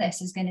some of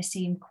this is going to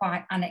seem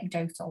quite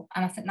anecdotal,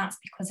 and I think that's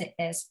because it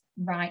is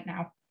right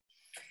now.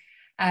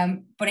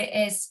 But it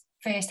is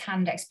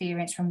first-hand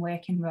experience from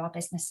working with our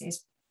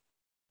businesses.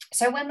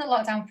 So when the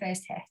lockdown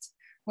first hit,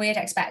 we had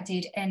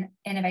expected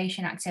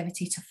innovation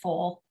activity to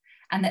fall,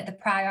 and that the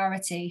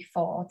priority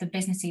for the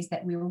businesses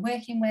that we were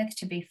working with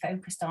to be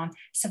focused on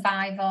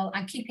survival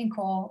and keeping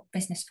core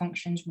business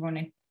functions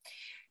running.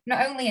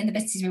 Not only in the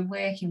businesses we're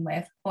working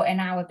with, but in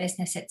our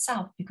business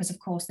itself, because of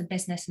course the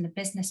business and the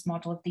business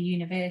model of the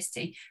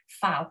university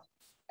fell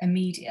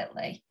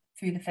immediately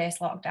through the first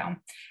lockdown,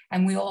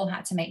 and we all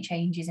had to make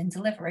changes in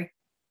delivery.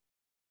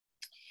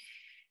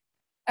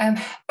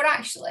 But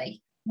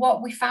actually,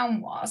 what we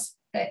found was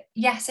that,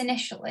 yes,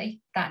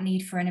 initially, that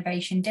need for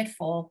innovation did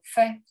fall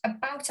for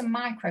about a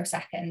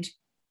microsecond.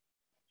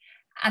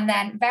 And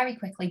then very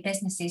quickly,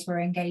 businesses were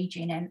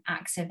engaging in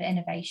acts of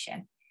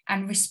innovation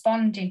and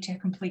responding to a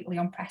completely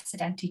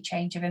unprecedented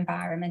change of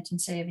environment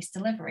and service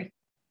delivery.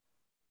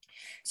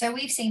 So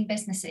we've seen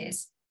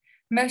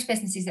most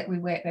businesses that we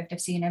work with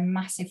have seen a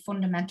massive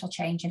fundamental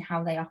change in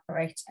how they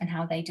operate and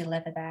how they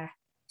deliver their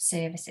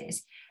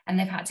services, and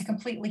they've had to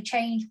completely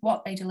change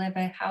what they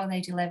deliver, how they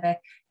deliver,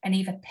 and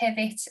either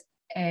pivot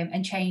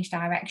and change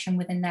direction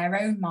within their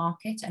own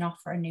market and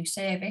offer a new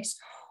service,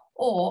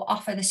 or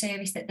offer the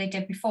service that they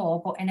did before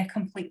but in a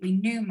completely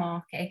new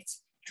market,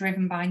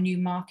 driven by new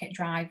market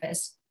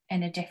drivers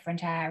in a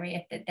different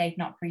area that they've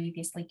not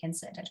previously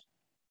considered.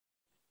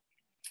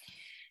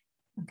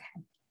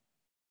 Okay,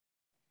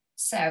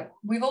 so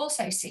we've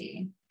also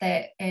seen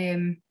that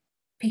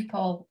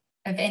people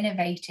have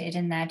innovated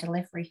in their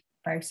delivery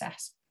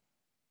process,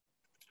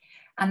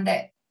 and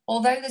that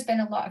although there's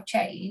been a lot of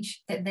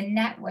change, that the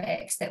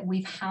networks that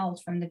we've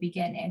held from the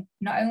beginning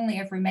not only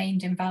have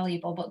remained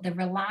invaluable, but the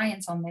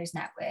reliance on those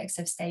networks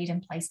have stayed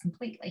in place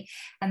completely.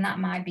 And that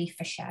might be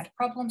for shared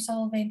problem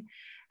solving,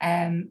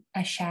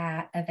 a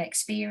share of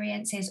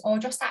experiences, or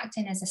just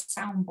acting as a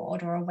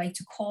soundboard or a way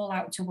to call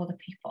out to other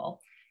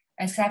people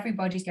as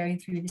everybody's going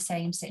through the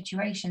same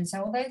situation. So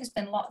although there's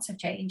been lots of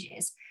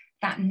changes,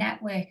 that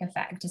network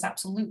effect has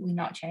absolutely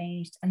not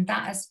changed, and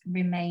that has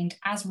remained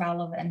as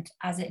relevant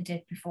as it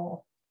did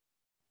before.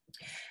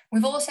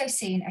 We've also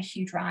seen a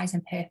huge rise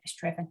in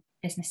purpose-driven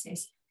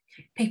businesses,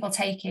 people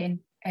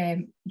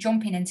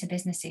jumping into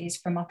businesses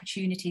from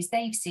opportunities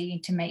they've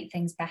seen to make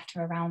things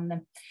better around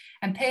them,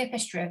 and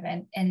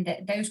purpose-driven in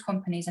that those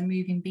companies are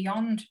moving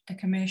beyond the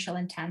commercial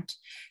intent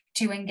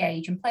to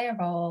engage and play a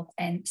role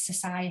in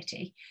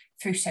society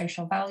through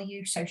social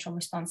value, social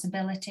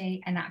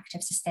responsibility, and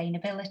active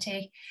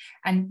sustainability,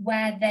 and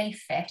where they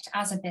fit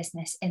as a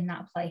business in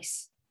that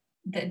place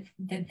that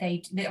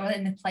or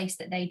in the place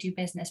that they do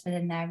business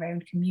within their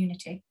own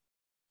community.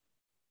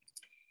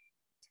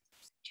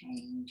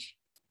 Change.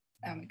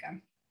 There we go.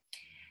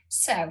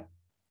 So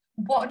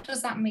what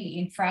does that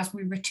mean for as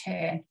we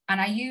return? And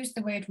I use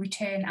the word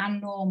return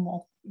and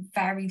normal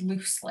very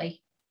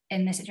loosely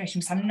in this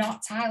situation, because I'm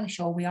not entirely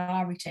sure we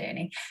are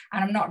returning,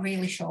 and I'm not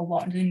really sure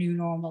what the new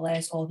normal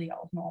is or the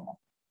old normal.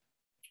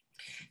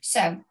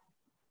 So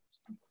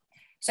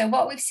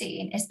what we've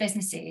seen is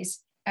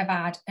businesses have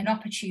had an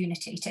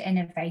opportunity to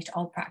innovate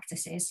old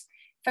practices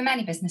For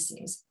many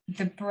businesses,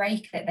 the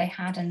break that they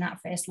had in that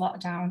first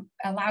lockdown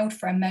allowed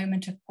for a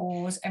moment of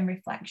pause and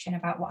reflection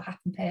about what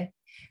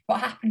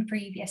happened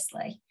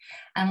previously,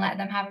 and let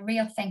them have a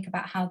real think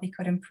about how they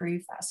could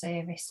improve that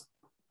service.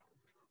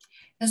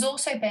 There's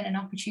also been an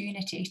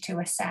opportunity to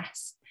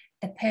assess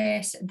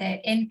the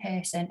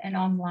in-person and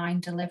online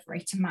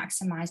delivery to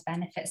maximise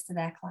benefits to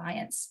their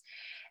clients.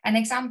 An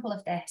example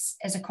of this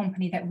is a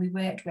company that we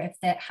worked with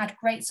that had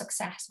great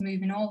success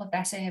moving all of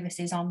their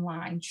services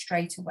online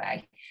straight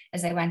away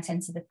as they went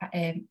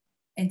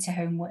into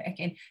home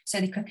working, so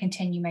they could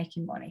continue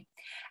making money.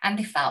 And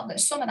they felt that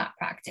some of that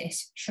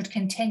practice should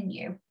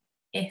continue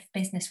if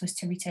business was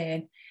to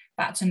return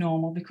back to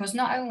normal, because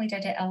not only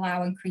did it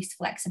allow increased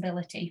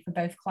flexibility for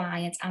both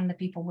clients and the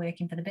people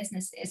working for the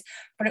businesses,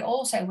 but it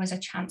also was a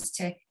chance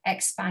to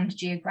expand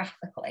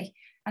geographically.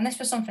 And this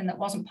was something that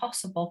wasn't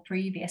possible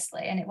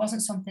previously, and it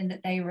wasn't something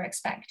that they were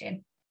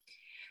expecting.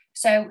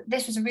 So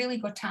this was a really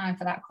good time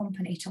for that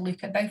company to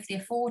look at both the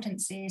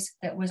affordances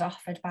that was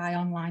offered by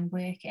online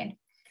working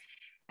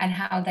and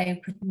how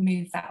they could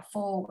move that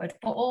forward,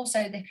 but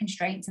also the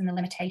constraints and the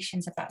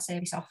limitations of that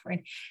service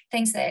offering,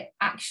 things that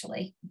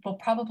actually will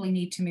probably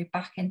need to move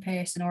back in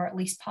person, or at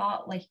least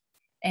partly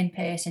in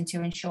person,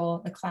 to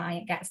ensure the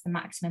client gets the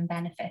maximum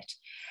benefit.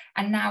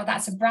 And now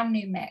that's a brand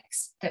new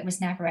mix that was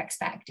never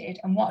expected.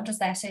 And what does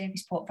their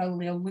service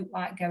portfolio look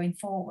like going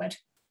forward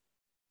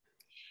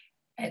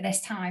at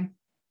this time?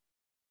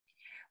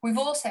 We've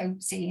also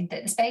seen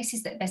that the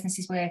spaces that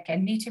businesses work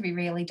in need to be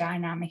really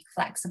dynamic,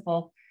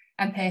 flexible,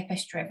 and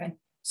purpose-driven.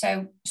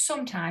 So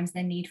sometimes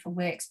the need for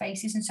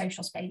workspaces and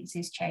social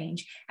spaces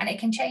change, and it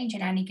can change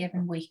in any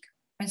given week.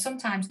 And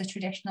sometimes the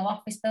traditional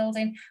office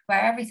building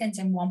where everything's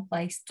in one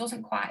place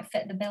doesn't quite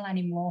fit the bill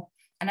anymore.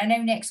 And I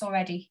know Nick's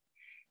already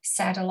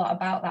said a lot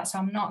about that, so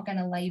I'm not going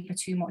to labour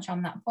too much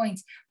on that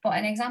point. But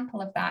an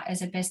example of that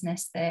is a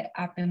business that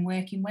I've been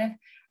working with,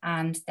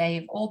 and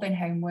they've all been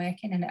home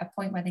working, and at a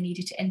point where they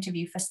needed to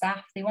interview for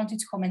staff, they wanted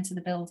to come into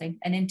the building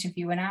and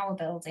interview in our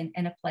building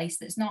in a place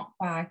that's not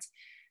quite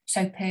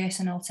so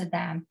personal to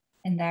them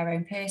in their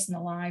own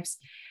personal lives.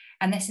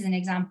 And this is an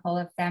example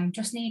of them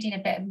just needing a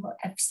bit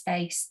of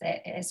space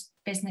that is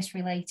business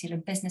related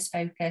and business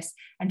focused,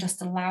 and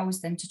just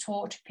allows them to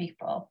talk to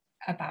people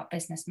about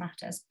business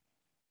matters.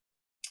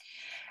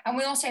 And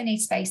we also need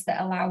space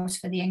that allows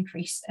for the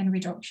increase and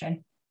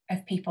reduction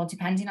of people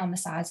depending on the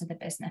size of the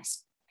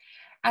business.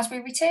 As we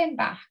return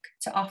back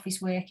to office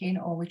working,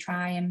 or we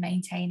try and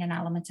maintain an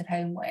element of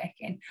home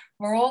working,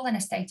 we're all in a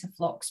state of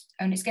flux,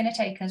 and it's going to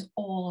take us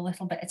all a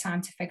little bit of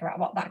time to figure out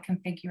what that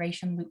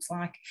configuration looks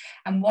like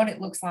and what it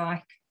looks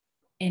like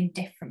in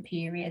different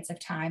periods of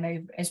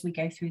time as we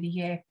go through the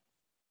year.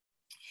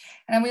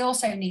 And then we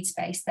also need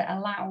space that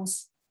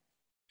allows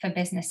for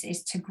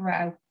businesses to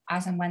grow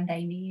as and when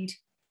they need.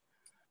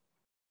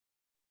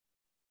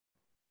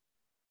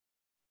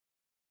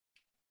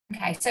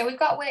 Okay, so we've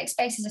got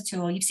Workspace as a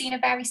tool. You've seen a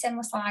very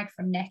similar slide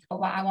from Nick, but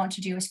what I want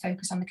to do is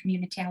focus on the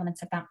community element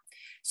of that.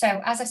 So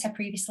as I said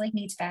previously,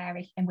 needs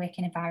vary in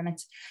working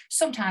environments.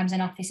 Sometimes an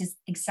office is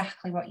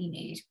exactly what you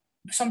need.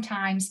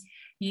 Sometimes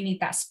you need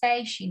that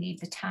space, you need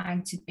the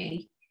time to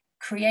be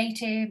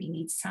creative, you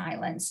need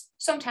silence.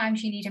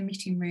 Sometimes you need a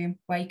meeting room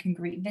where you can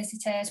greet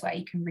visitors, where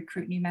you can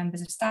recruit new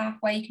members of staff,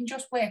 where you can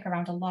just work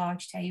around a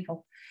large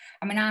table.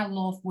 I mean, I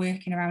love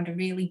working around a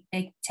really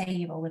big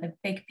table with a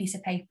big piece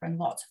of paper and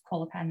lots of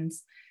colour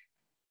pens.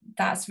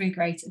 That's really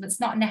great, but it's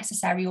not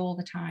necessary all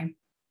the time.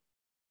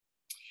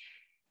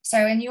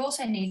 So, and you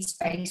also need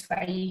space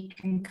where you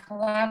can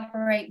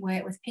collaborate,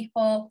 work with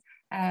people,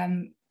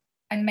 and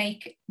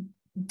make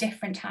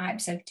different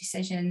types of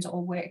decisions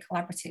or work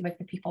collaboratively with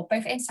the people,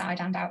 both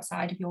inside and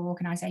outside of your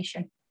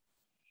organisation.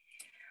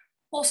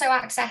 Also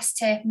access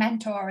to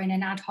mentoring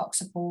and ad hoc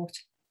support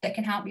that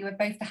can help you with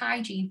both the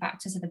hygiene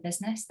factors of the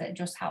business that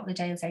just help the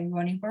day-to-day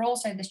running, but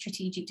also the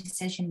strategic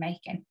decision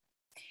making.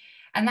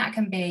 And that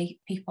can be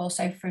people,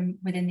 so from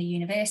within the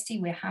university,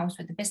 we're housed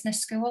with the business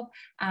school.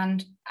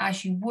 And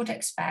as you would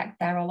expect,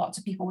 there are lots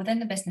of people within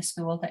the business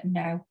school that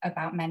know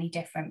about many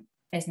different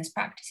business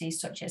practices,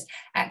 such as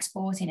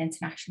exporting,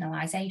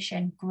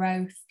 internationalization,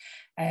 growth,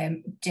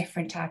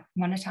 different type of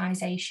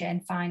monetization,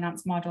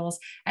 finance models.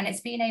 And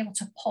it's being able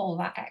to pull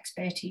that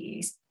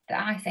expertise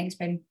that I think has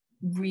been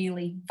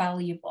really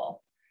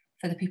valuable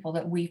for the people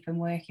that we've been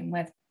working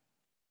with.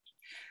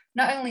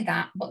 Not only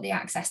that, but the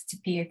access to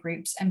peer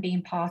groups and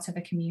being part of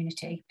a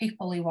community,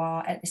 people who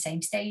are at the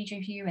same stage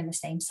of you and the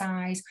same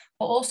size,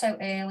 but also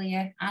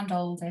earlier and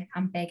older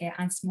and bigger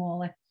and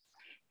smaller.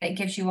 That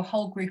gives you a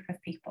whole group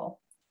of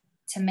people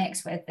to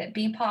mix with. That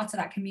being part of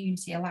that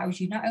community allows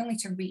you not only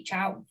to reach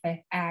out for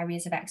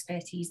areas of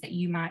expertise that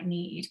you might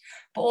need,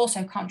 but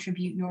also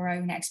contribute your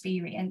own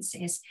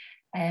experiences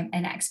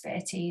and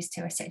expertise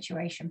to a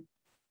situation.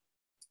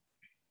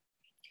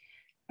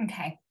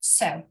 Okay,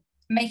 so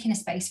making a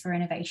space for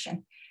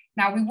innovation.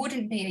 Now, we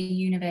wouldn't be a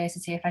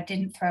university if I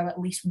didn't throw at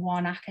least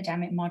one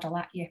academic model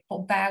at you,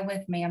 but bear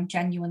with me, I'm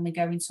genuinely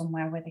going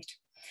somewhere with it.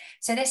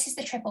 So this is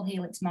the triple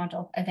helix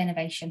model of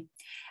innovation,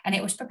 and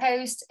it was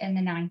proposed in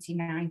the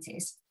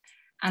 1990s.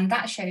 And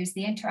that shows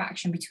the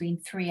interaction between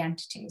three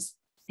entities: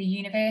 the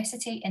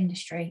university,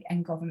 industry,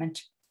 and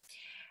government.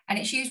 And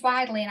it's used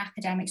widely in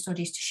academic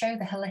studies to show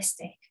the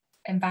holistic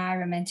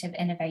environment of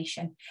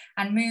innovation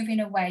and moving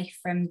away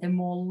from the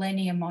more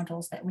linear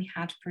models that we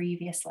had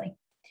previously.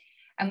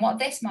 And what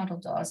this model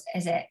does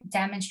is it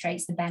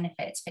demonstrates the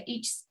benefits for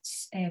each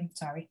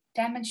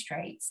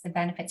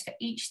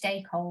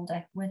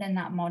stakeholder within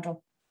that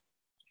model,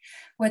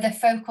 with a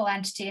focal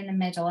entity in the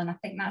middle. And I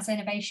think that's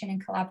innovation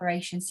and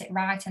collaboration sit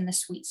right in the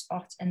sweet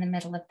spot in the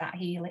middle of that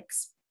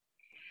helix.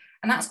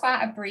 And that's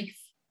quite a brief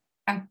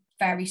and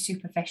very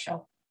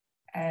superficial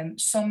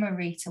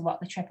summary to what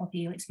the triple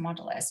helix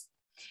model is.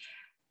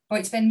 But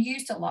it's been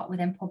used a lot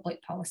within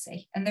public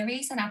policy. And the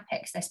reason I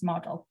picked this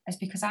model is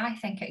because I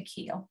think at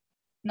Keele,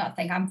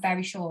 I'm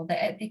very sure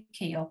that at the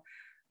Keele,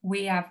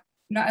 we have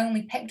not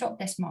only picked up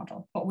this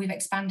model, but we've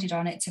expanded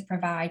on it to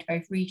provide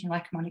both regional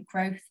economic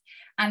growth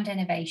and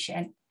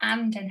innovation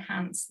and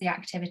enhance the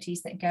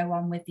activities that go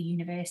on with the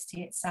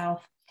university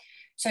itself.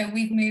 So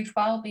we've moved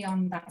well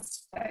beyond that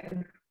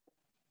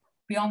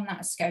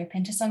scope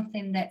into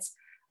something that's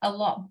a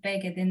lot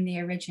bigger than the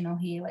original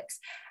helix.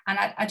 And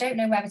I don't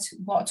know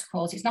what to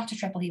call it. It's not a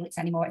triple helix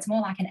anymore. It's more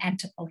like an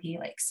entiple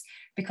helix,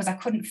 because I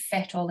couldn't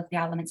fit all of the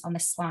elements on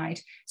this slide.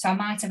 So I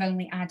might have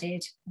only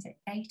added, was it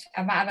 8?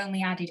 I might have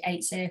only added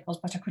 8 circles,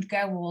 but I could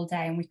go all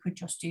day and we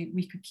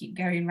could keep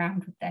going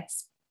round with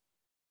this.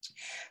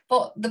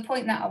 But the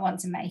point that I want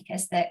to make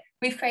is that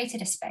we've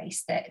created a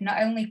space that not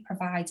only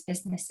provides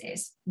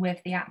businesses with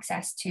the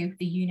access to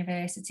the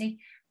university,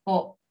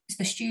 but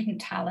the student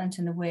talent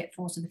and the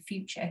workforce of the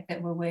future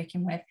that we're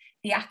working with,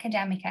 the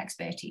academic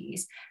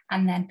expertise,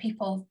 and then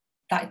people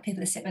that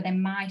sit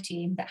within my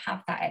team that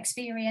have that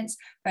experience,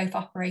 both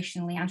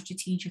operationally and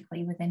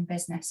strategically within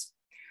business.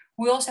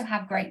 We also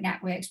have great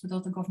networks with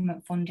other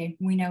government funding.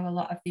 We know a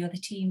lot of the other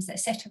teams that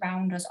sit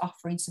around us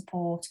offering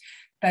support,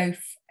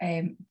 both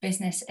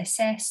business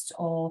assist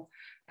or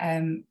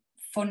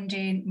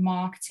funding,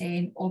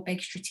 marketing, or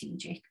big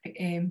strategic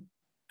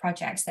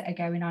projects that are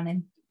going on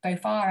in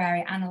both our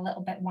area and a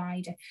little bit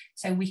wider,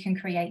 so we can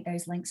create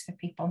those links for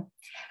people.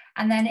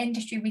 And then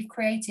industry, we've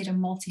created a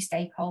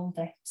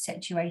multi-stakeholder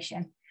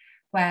situation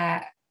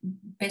where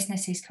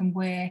businesses can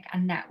work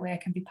and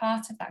network and be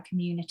part of that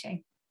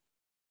community,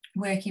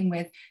 working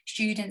with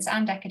students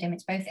and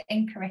academics, both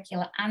in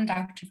curricula and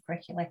out of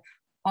curricula,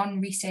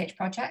 on research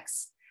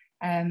projects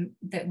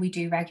that we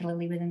do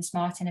regularly within the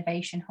Smart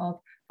Innovation Hub.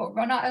 But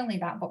not only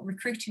that, but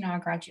recruiting our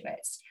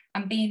graduates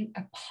and being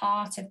a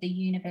part of the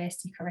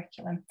university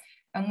curriculum.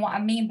 And what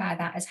I mean by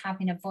that is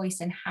having a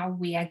voice in how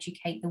we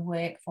educate the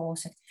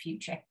workforce of the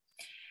future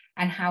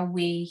and how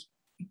we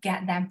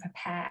get them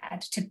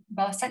prepared to,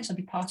 well, essentially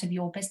be part of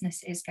your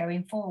businesses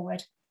going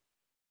forward.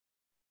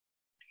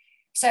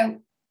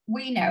 So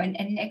we know,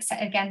 and Nick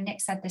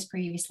said this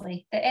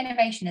previously, that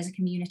innovation is a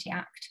community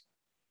act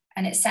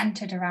and it's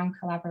centered around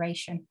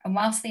collaboration. And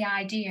whilst the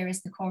idea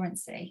is the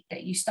currency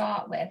that you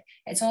start with,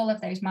 it's all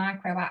of those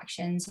micro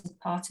actions as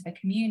part of a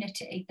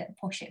community that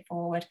push it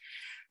forward.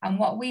 And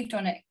what we've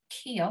done at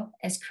Keele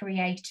is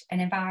create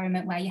an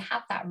environment where you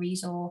have that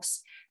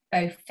resource,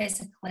 both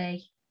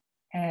physically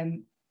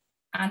and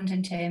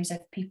in terms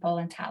of people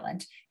and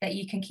talent, that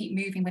you can keep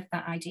moving with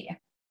that idea.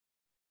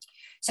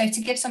 So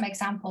to give some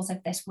examples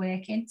of this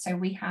working, so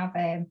we have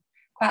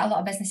quite a lot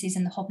of businesses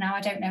in the hub now.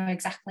 I don't know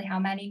exactly how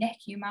many, Nick,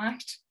 you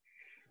might.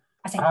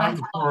 I think quite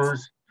a lot.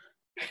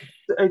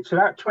 It's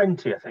about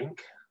 20, I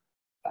think.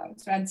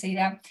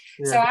 Yeah.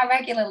 So I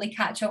regularly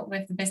catch up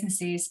with the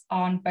businesses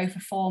on both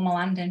a formal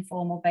and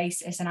informal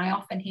basis, and I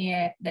often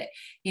hear that,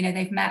 you know,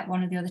 they've met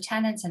one of the other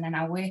tenants and they're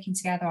now working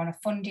together on a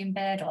funding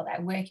bid, or they're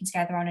working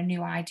together on a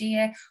new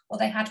idea, or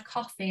they had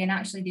coffee and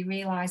actually they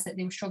realised that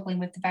they were struggling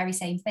with the very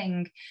same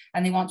thing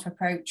and they want to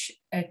approach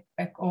an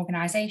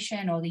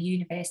organisation or the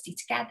university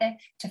together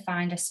to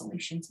find a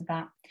solution to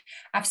that.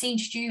 I've seen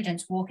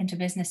students walk into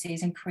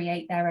businesses and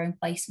create their own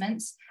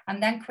placements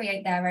and then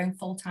create their own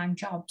full-time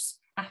jobs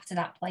after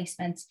that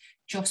placement,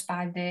 just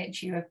by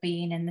virtue of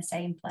being in the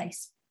same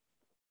place.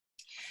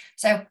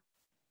 So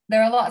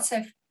there are lots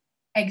of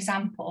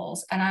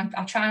examples, and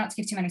I'll try not to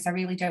give too many because I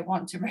really don't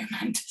want to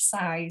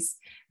romanticize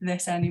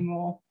this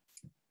anymore.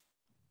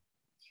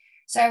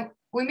 So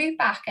we move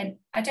back, and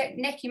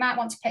Nick, you might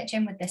want to pitch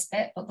in with this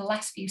bit, but the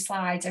last few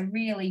slides are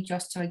really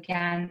just to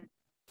again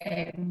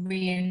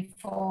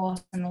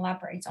reinforce and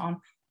elaborate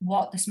on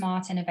what the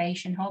Smart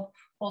Innovation Hub,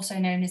 also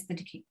known as the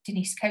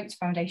Denise Coates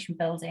Foundation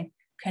building,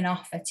 can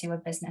offer to a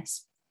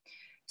business.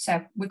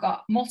 So we've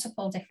got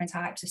multiple different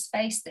types of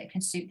space that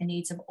can suit the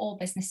needs of all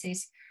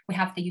businesses. We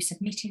have the use of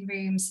meeting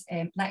rooms,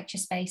 lecture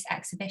space,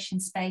 exhibition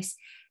space.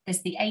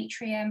 There's the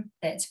atrium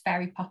that's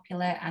very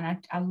popular, and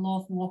I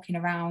love walking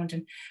around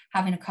and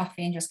having a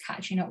coffee and just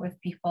catching up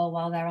with people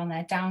while they're on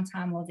their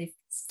downtime, or they've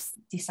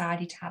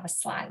decided to have a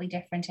slightly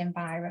different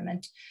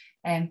environment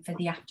for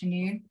the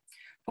afternoon.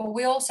 But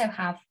we also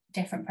have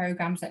different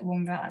programs that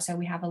run that. So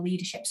we have a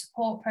leadership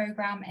support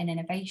program, an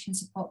innovation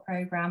support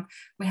program.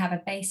 We have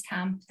a base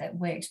camp that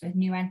works with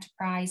new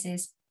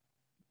enterprises.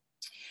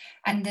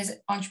 And there's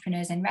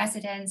entrepreneurs in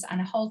residence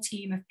and a whole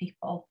team of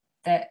people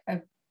that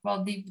are,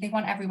 well, they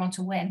want everyone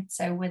to win.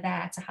 So we're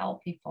there to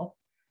help people,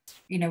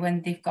 you know,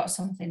 when they've got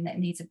something that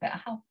needs a bit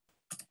of help.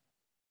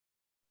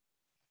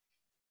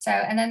 So,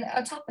 and then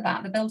on top of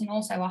that, the building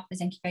also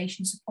offers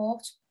incubation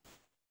support.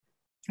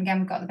 Again,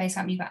 we've got the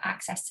baseline, you've got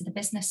access to the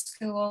business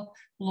school,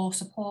 law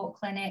support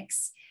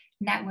clinics,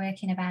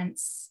 networking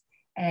events,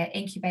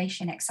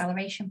 incubation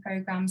acceleration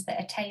programs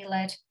that are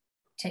tailored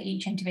to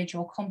each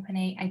individual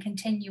company, and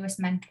continuous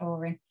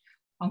mentoring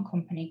on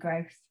company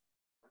growth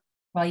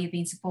while you're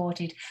being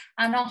supported,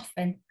 and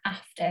often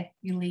after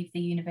you leave the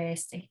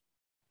university.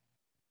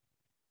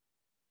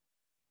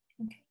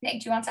 Okay.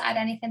 Nick, do you want to add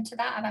anything to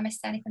that? Have I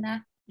missed anything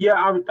there?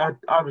 Yeah,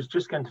 I was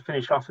just going to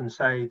finish off and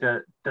say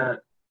that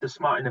the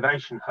Smart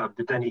Innovation Hub,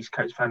 the Denise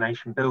Coates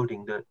Foundation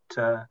building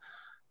that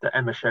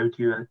Emma showed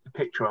you a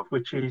picture of,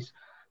 which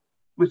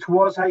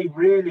was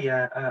really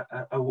a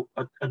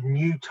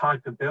new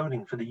type of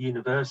building for the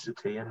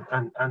university,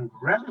 and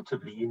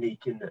relatively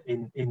unique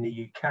in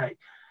the UK,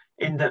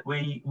 in that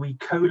we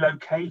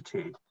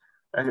co-located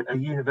a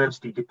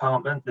university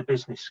department, the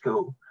business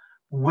school,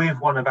 with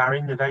one of our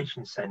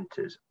innovation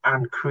centres,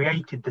 and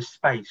created the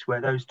space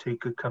where those two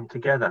could come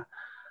together.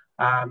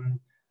 And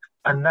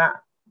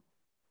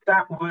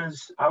that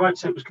was, I won't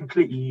say it was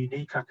completely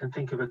unique. I can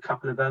think of a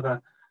couple of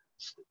other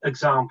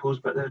examples,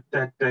 but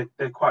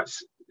they're quite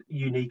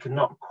unique and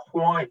not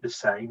quite the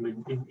same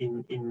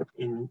in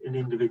an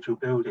individual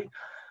building.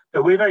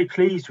 But we're very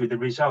pleased with the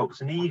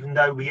results. And even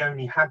though we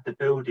only had the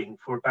building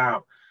for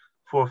about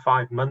 4 or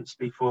 5 months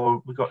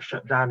before we got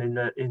shut down in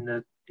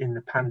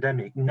the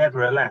pandemic,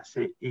 nevertheless,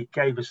 it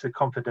gave us the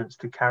confidence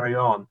to carry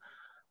on.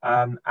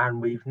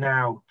 And we've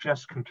now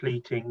just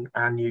completing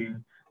our new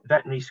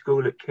veterinary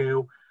school at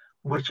Keele,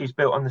 which is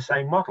built on the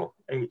same model.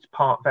 It's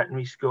part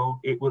veterinary school.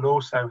 It will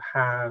also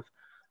have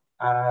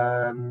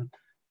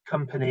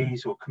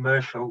companies or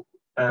commercial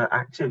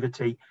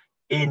activity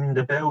in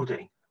the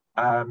building,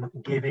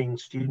 giving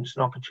students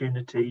an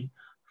opportunity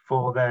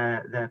for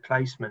their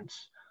placements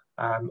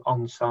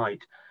on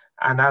site.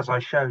 And as I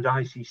showed,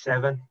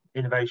 IC7,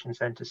 Innovation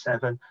Centre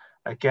 7,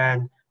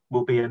 again,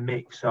 will be a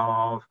mix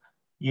of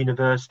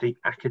university,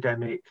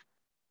 academic,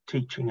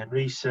 teaching and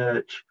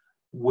research,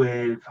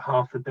 with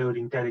half the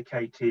building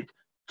dedicated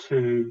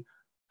to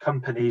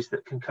companies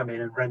that can come in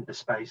and rent the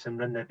space and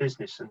run their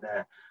business in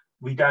there.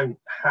 We don't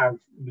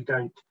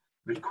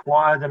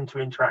require them to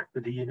interact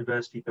with the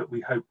university, but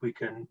we hope we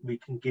can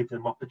give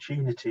them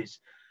opportunities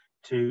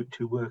to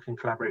work and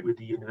collaborate with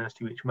the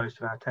university, which most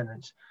of our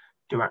tenants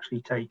do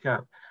actually take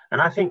up.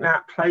 And I think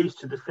that plays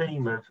to the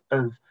theme of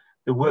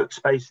the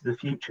workspace of the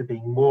future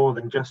being more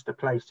than just a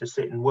place to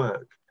sit and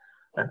work,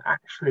 and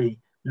actually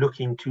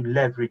looking to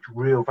leverage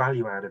real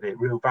value out of it,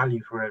 real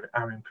value for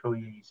our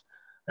employees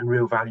and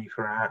real value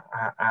for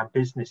our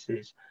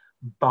businesses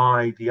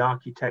by the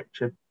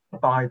architecture,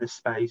 by the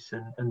space,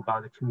 and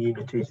by the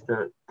communities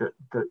that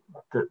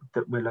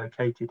we're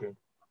located in.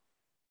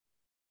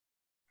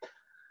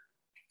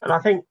 And I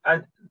think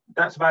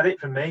that's about it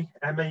from me.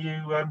 Emma,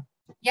 you...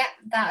 Yeah,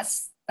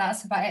 that's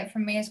about it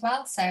from me as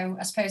well. So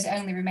I suppose it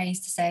only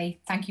remains to say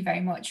thank you very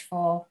much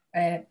for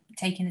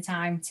taking the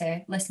time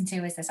to listen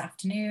to us this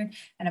afternoon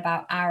and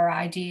about our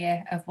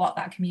idea of what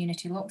that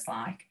community looks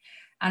like.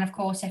 And of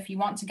course, if you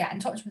want to get in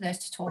touch with us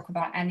to talk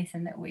about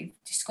anything that we've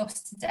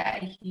discussed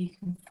today, you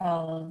can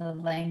follow the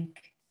link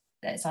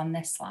that's on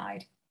this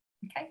slide.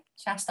 Okay,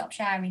 shall I stop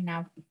sharing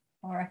now,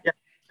 Laura? Yeah.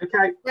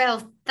 Okay.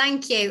 Well,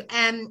 thank you.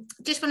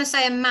 Just want to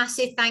say a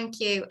massive thank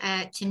you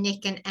to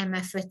Nick and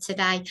Emma for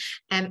today.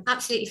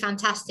 Absolutely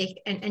fantastic,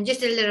 and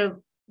just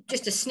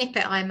a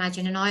snippet, I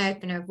imagine, an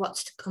eye-opener of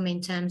what's to come in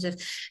terms of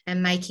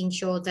making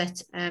sure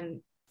that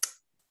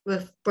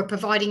we're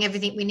providing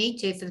everything we need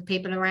to for the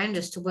people around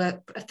us to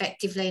work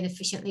effectively and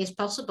efficiently as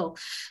possible.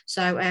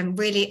 So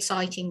really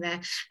exciting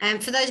there.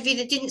 For those of you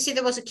that didn't see,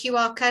 there was a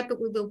QR code, but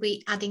we will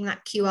be adding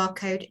that QR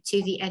code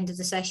to the end of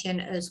the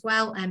session as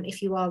well,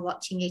 if you are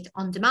watching it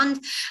on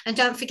demand. And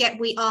don't forget,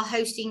 we are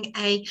hosting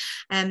a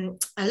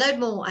load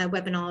more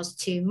webinars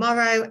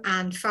tomorrow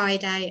and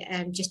Friday,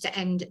 just to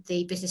end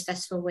the Business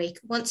Festival week.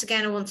 Once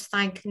again, I want to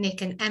thank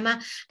Nick and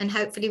Emma, and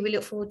hopefully we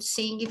look forward to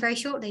seeing you very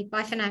shortly.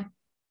 Bye for now.